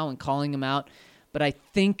right now and calling them out, but I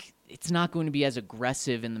think it's not going to be as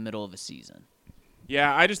aggressive in the middle of a season.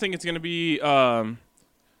 Yeah, I just think it's going to be the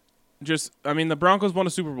Broncos won a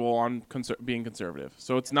Super Bowl on being conservative,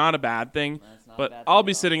 so it's not a bad thing. But I'll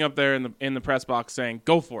be sitting up there in the press box saying,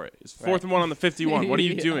 "Go for it! It's 4th and 1 on the 51. What are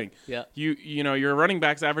you doing? Yeah. Your running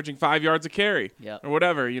back's averaging 5 yards a carry, or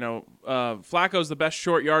whatever. Flacco's the best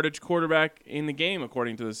short yardage quarterback in the game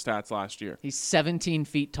according to the stats last year. He's 17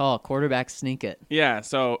 feet tall. Quarterbacks sneak it. Yeah,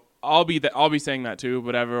 so I'll be saying that too.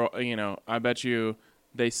 But I bet you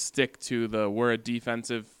they stick to we're a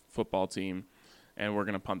defensive football team, and we're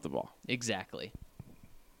gonna punt the ball. Exactly.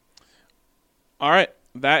 All right.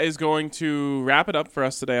 That is going to wrap it up for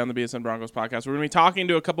us today on the BSN Broncos podcast. We're going to be talking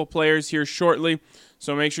to a couple players here shortly,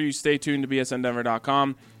 so make sure you stay tuned to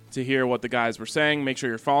bsndenver.com to hear what the guys were saying. Make sure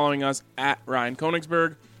you're following us at Ryan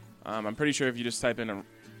Koenigsberg. I'm pretty sure if you just type in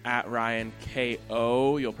at Ryan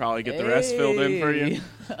KO, you'll probably get the rest filled in for you.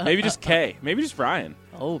 Maybe just K. Maybe just Ryan.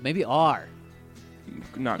 Oh, maybe R.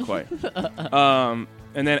 Not quite. And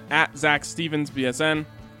then at Zach Stevens BSN.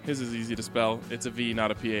 His is easy to spell. It's a V, not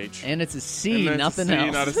a PH. And it's a C, nothing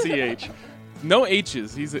else. else. Not a CH. No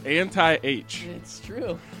H's. He's an anti-H. It's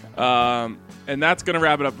true. And that's going to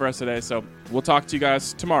wrap it up for us today. So we'll talk to you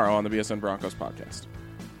guys tomorrow on the BSN Broncos podcast.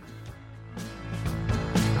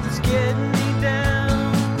 It's getting me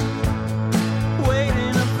down,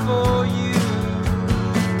 waiting up for you.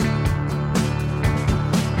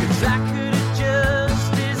 'Cause I could have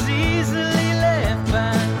just as easily left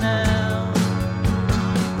by now.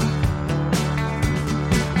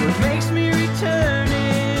 What makes me return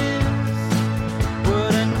is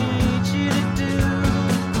what I need you to do.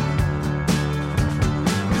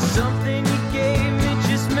 'Cause something you gave me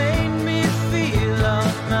just made me feel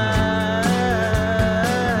almighty.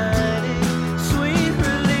 Sweet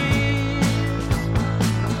release.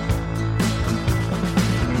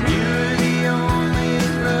 You're the only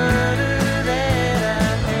rudder that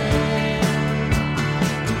I had.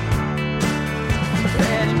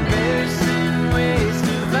 That embarrassing waste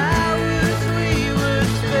of hours we would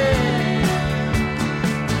spend.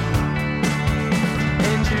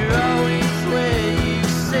 And you're always where you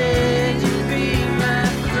said you'd be my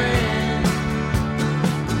friend.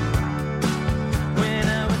 When I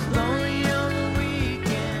was lonely on the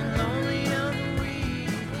weekend, lonely on the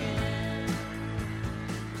weekend.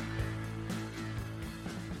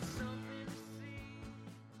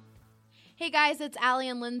 Hey guys, it's Allie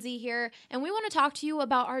and Lindsay here, and we want to talk to you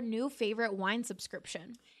about our new favorite wine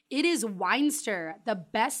subscription. It is Winester. The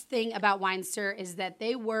best thing about Winester is that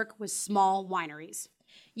they work with small wineries.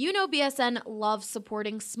 You know BSN loves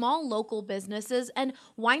supporting small local businesses, and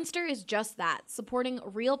Winester is just that, supporting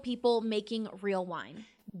real people making real wine.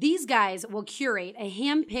 These guys will curate a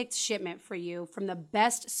hand-picked shipment for you from the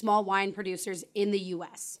best small wine producers in the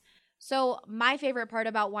U.S. So my favorite part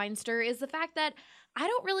about Winester is the fact that I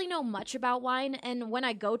don't really know much about wine, and when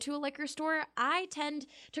I go to a liquor store, I tend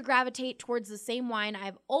to gravitate towards the same wine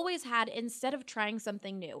I've always had instead of trying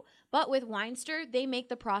something new. But with Winester, they make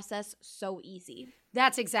the process so easy.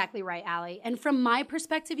 That's exactly right, Allie. And from my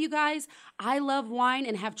perspective, you guys, I love wine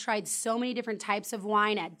and have tried so many different types of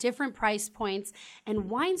wine at different price points. And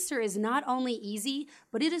Winester is not only easy,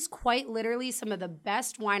 but it is quite literally some of the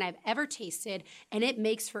best wine I've ever tasted, and it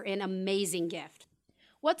makes for an amazing gift.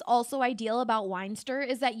 What's also ideal about Winester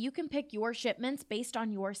is that you can pick your shipments based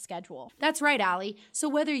on your schedule. That's right, Allie. So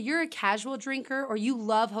whether you're a casual drinker or you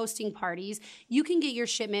love hosting parties, you can get your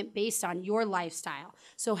shipment based on your lifestyle.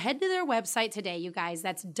 So head to their website today, you guys.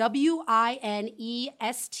 That's WINESTYR,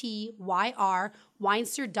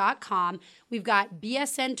 Winester.com. We've got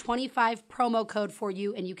BSN25 promo code for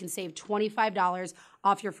you, and you can save $25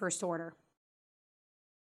 off your first order.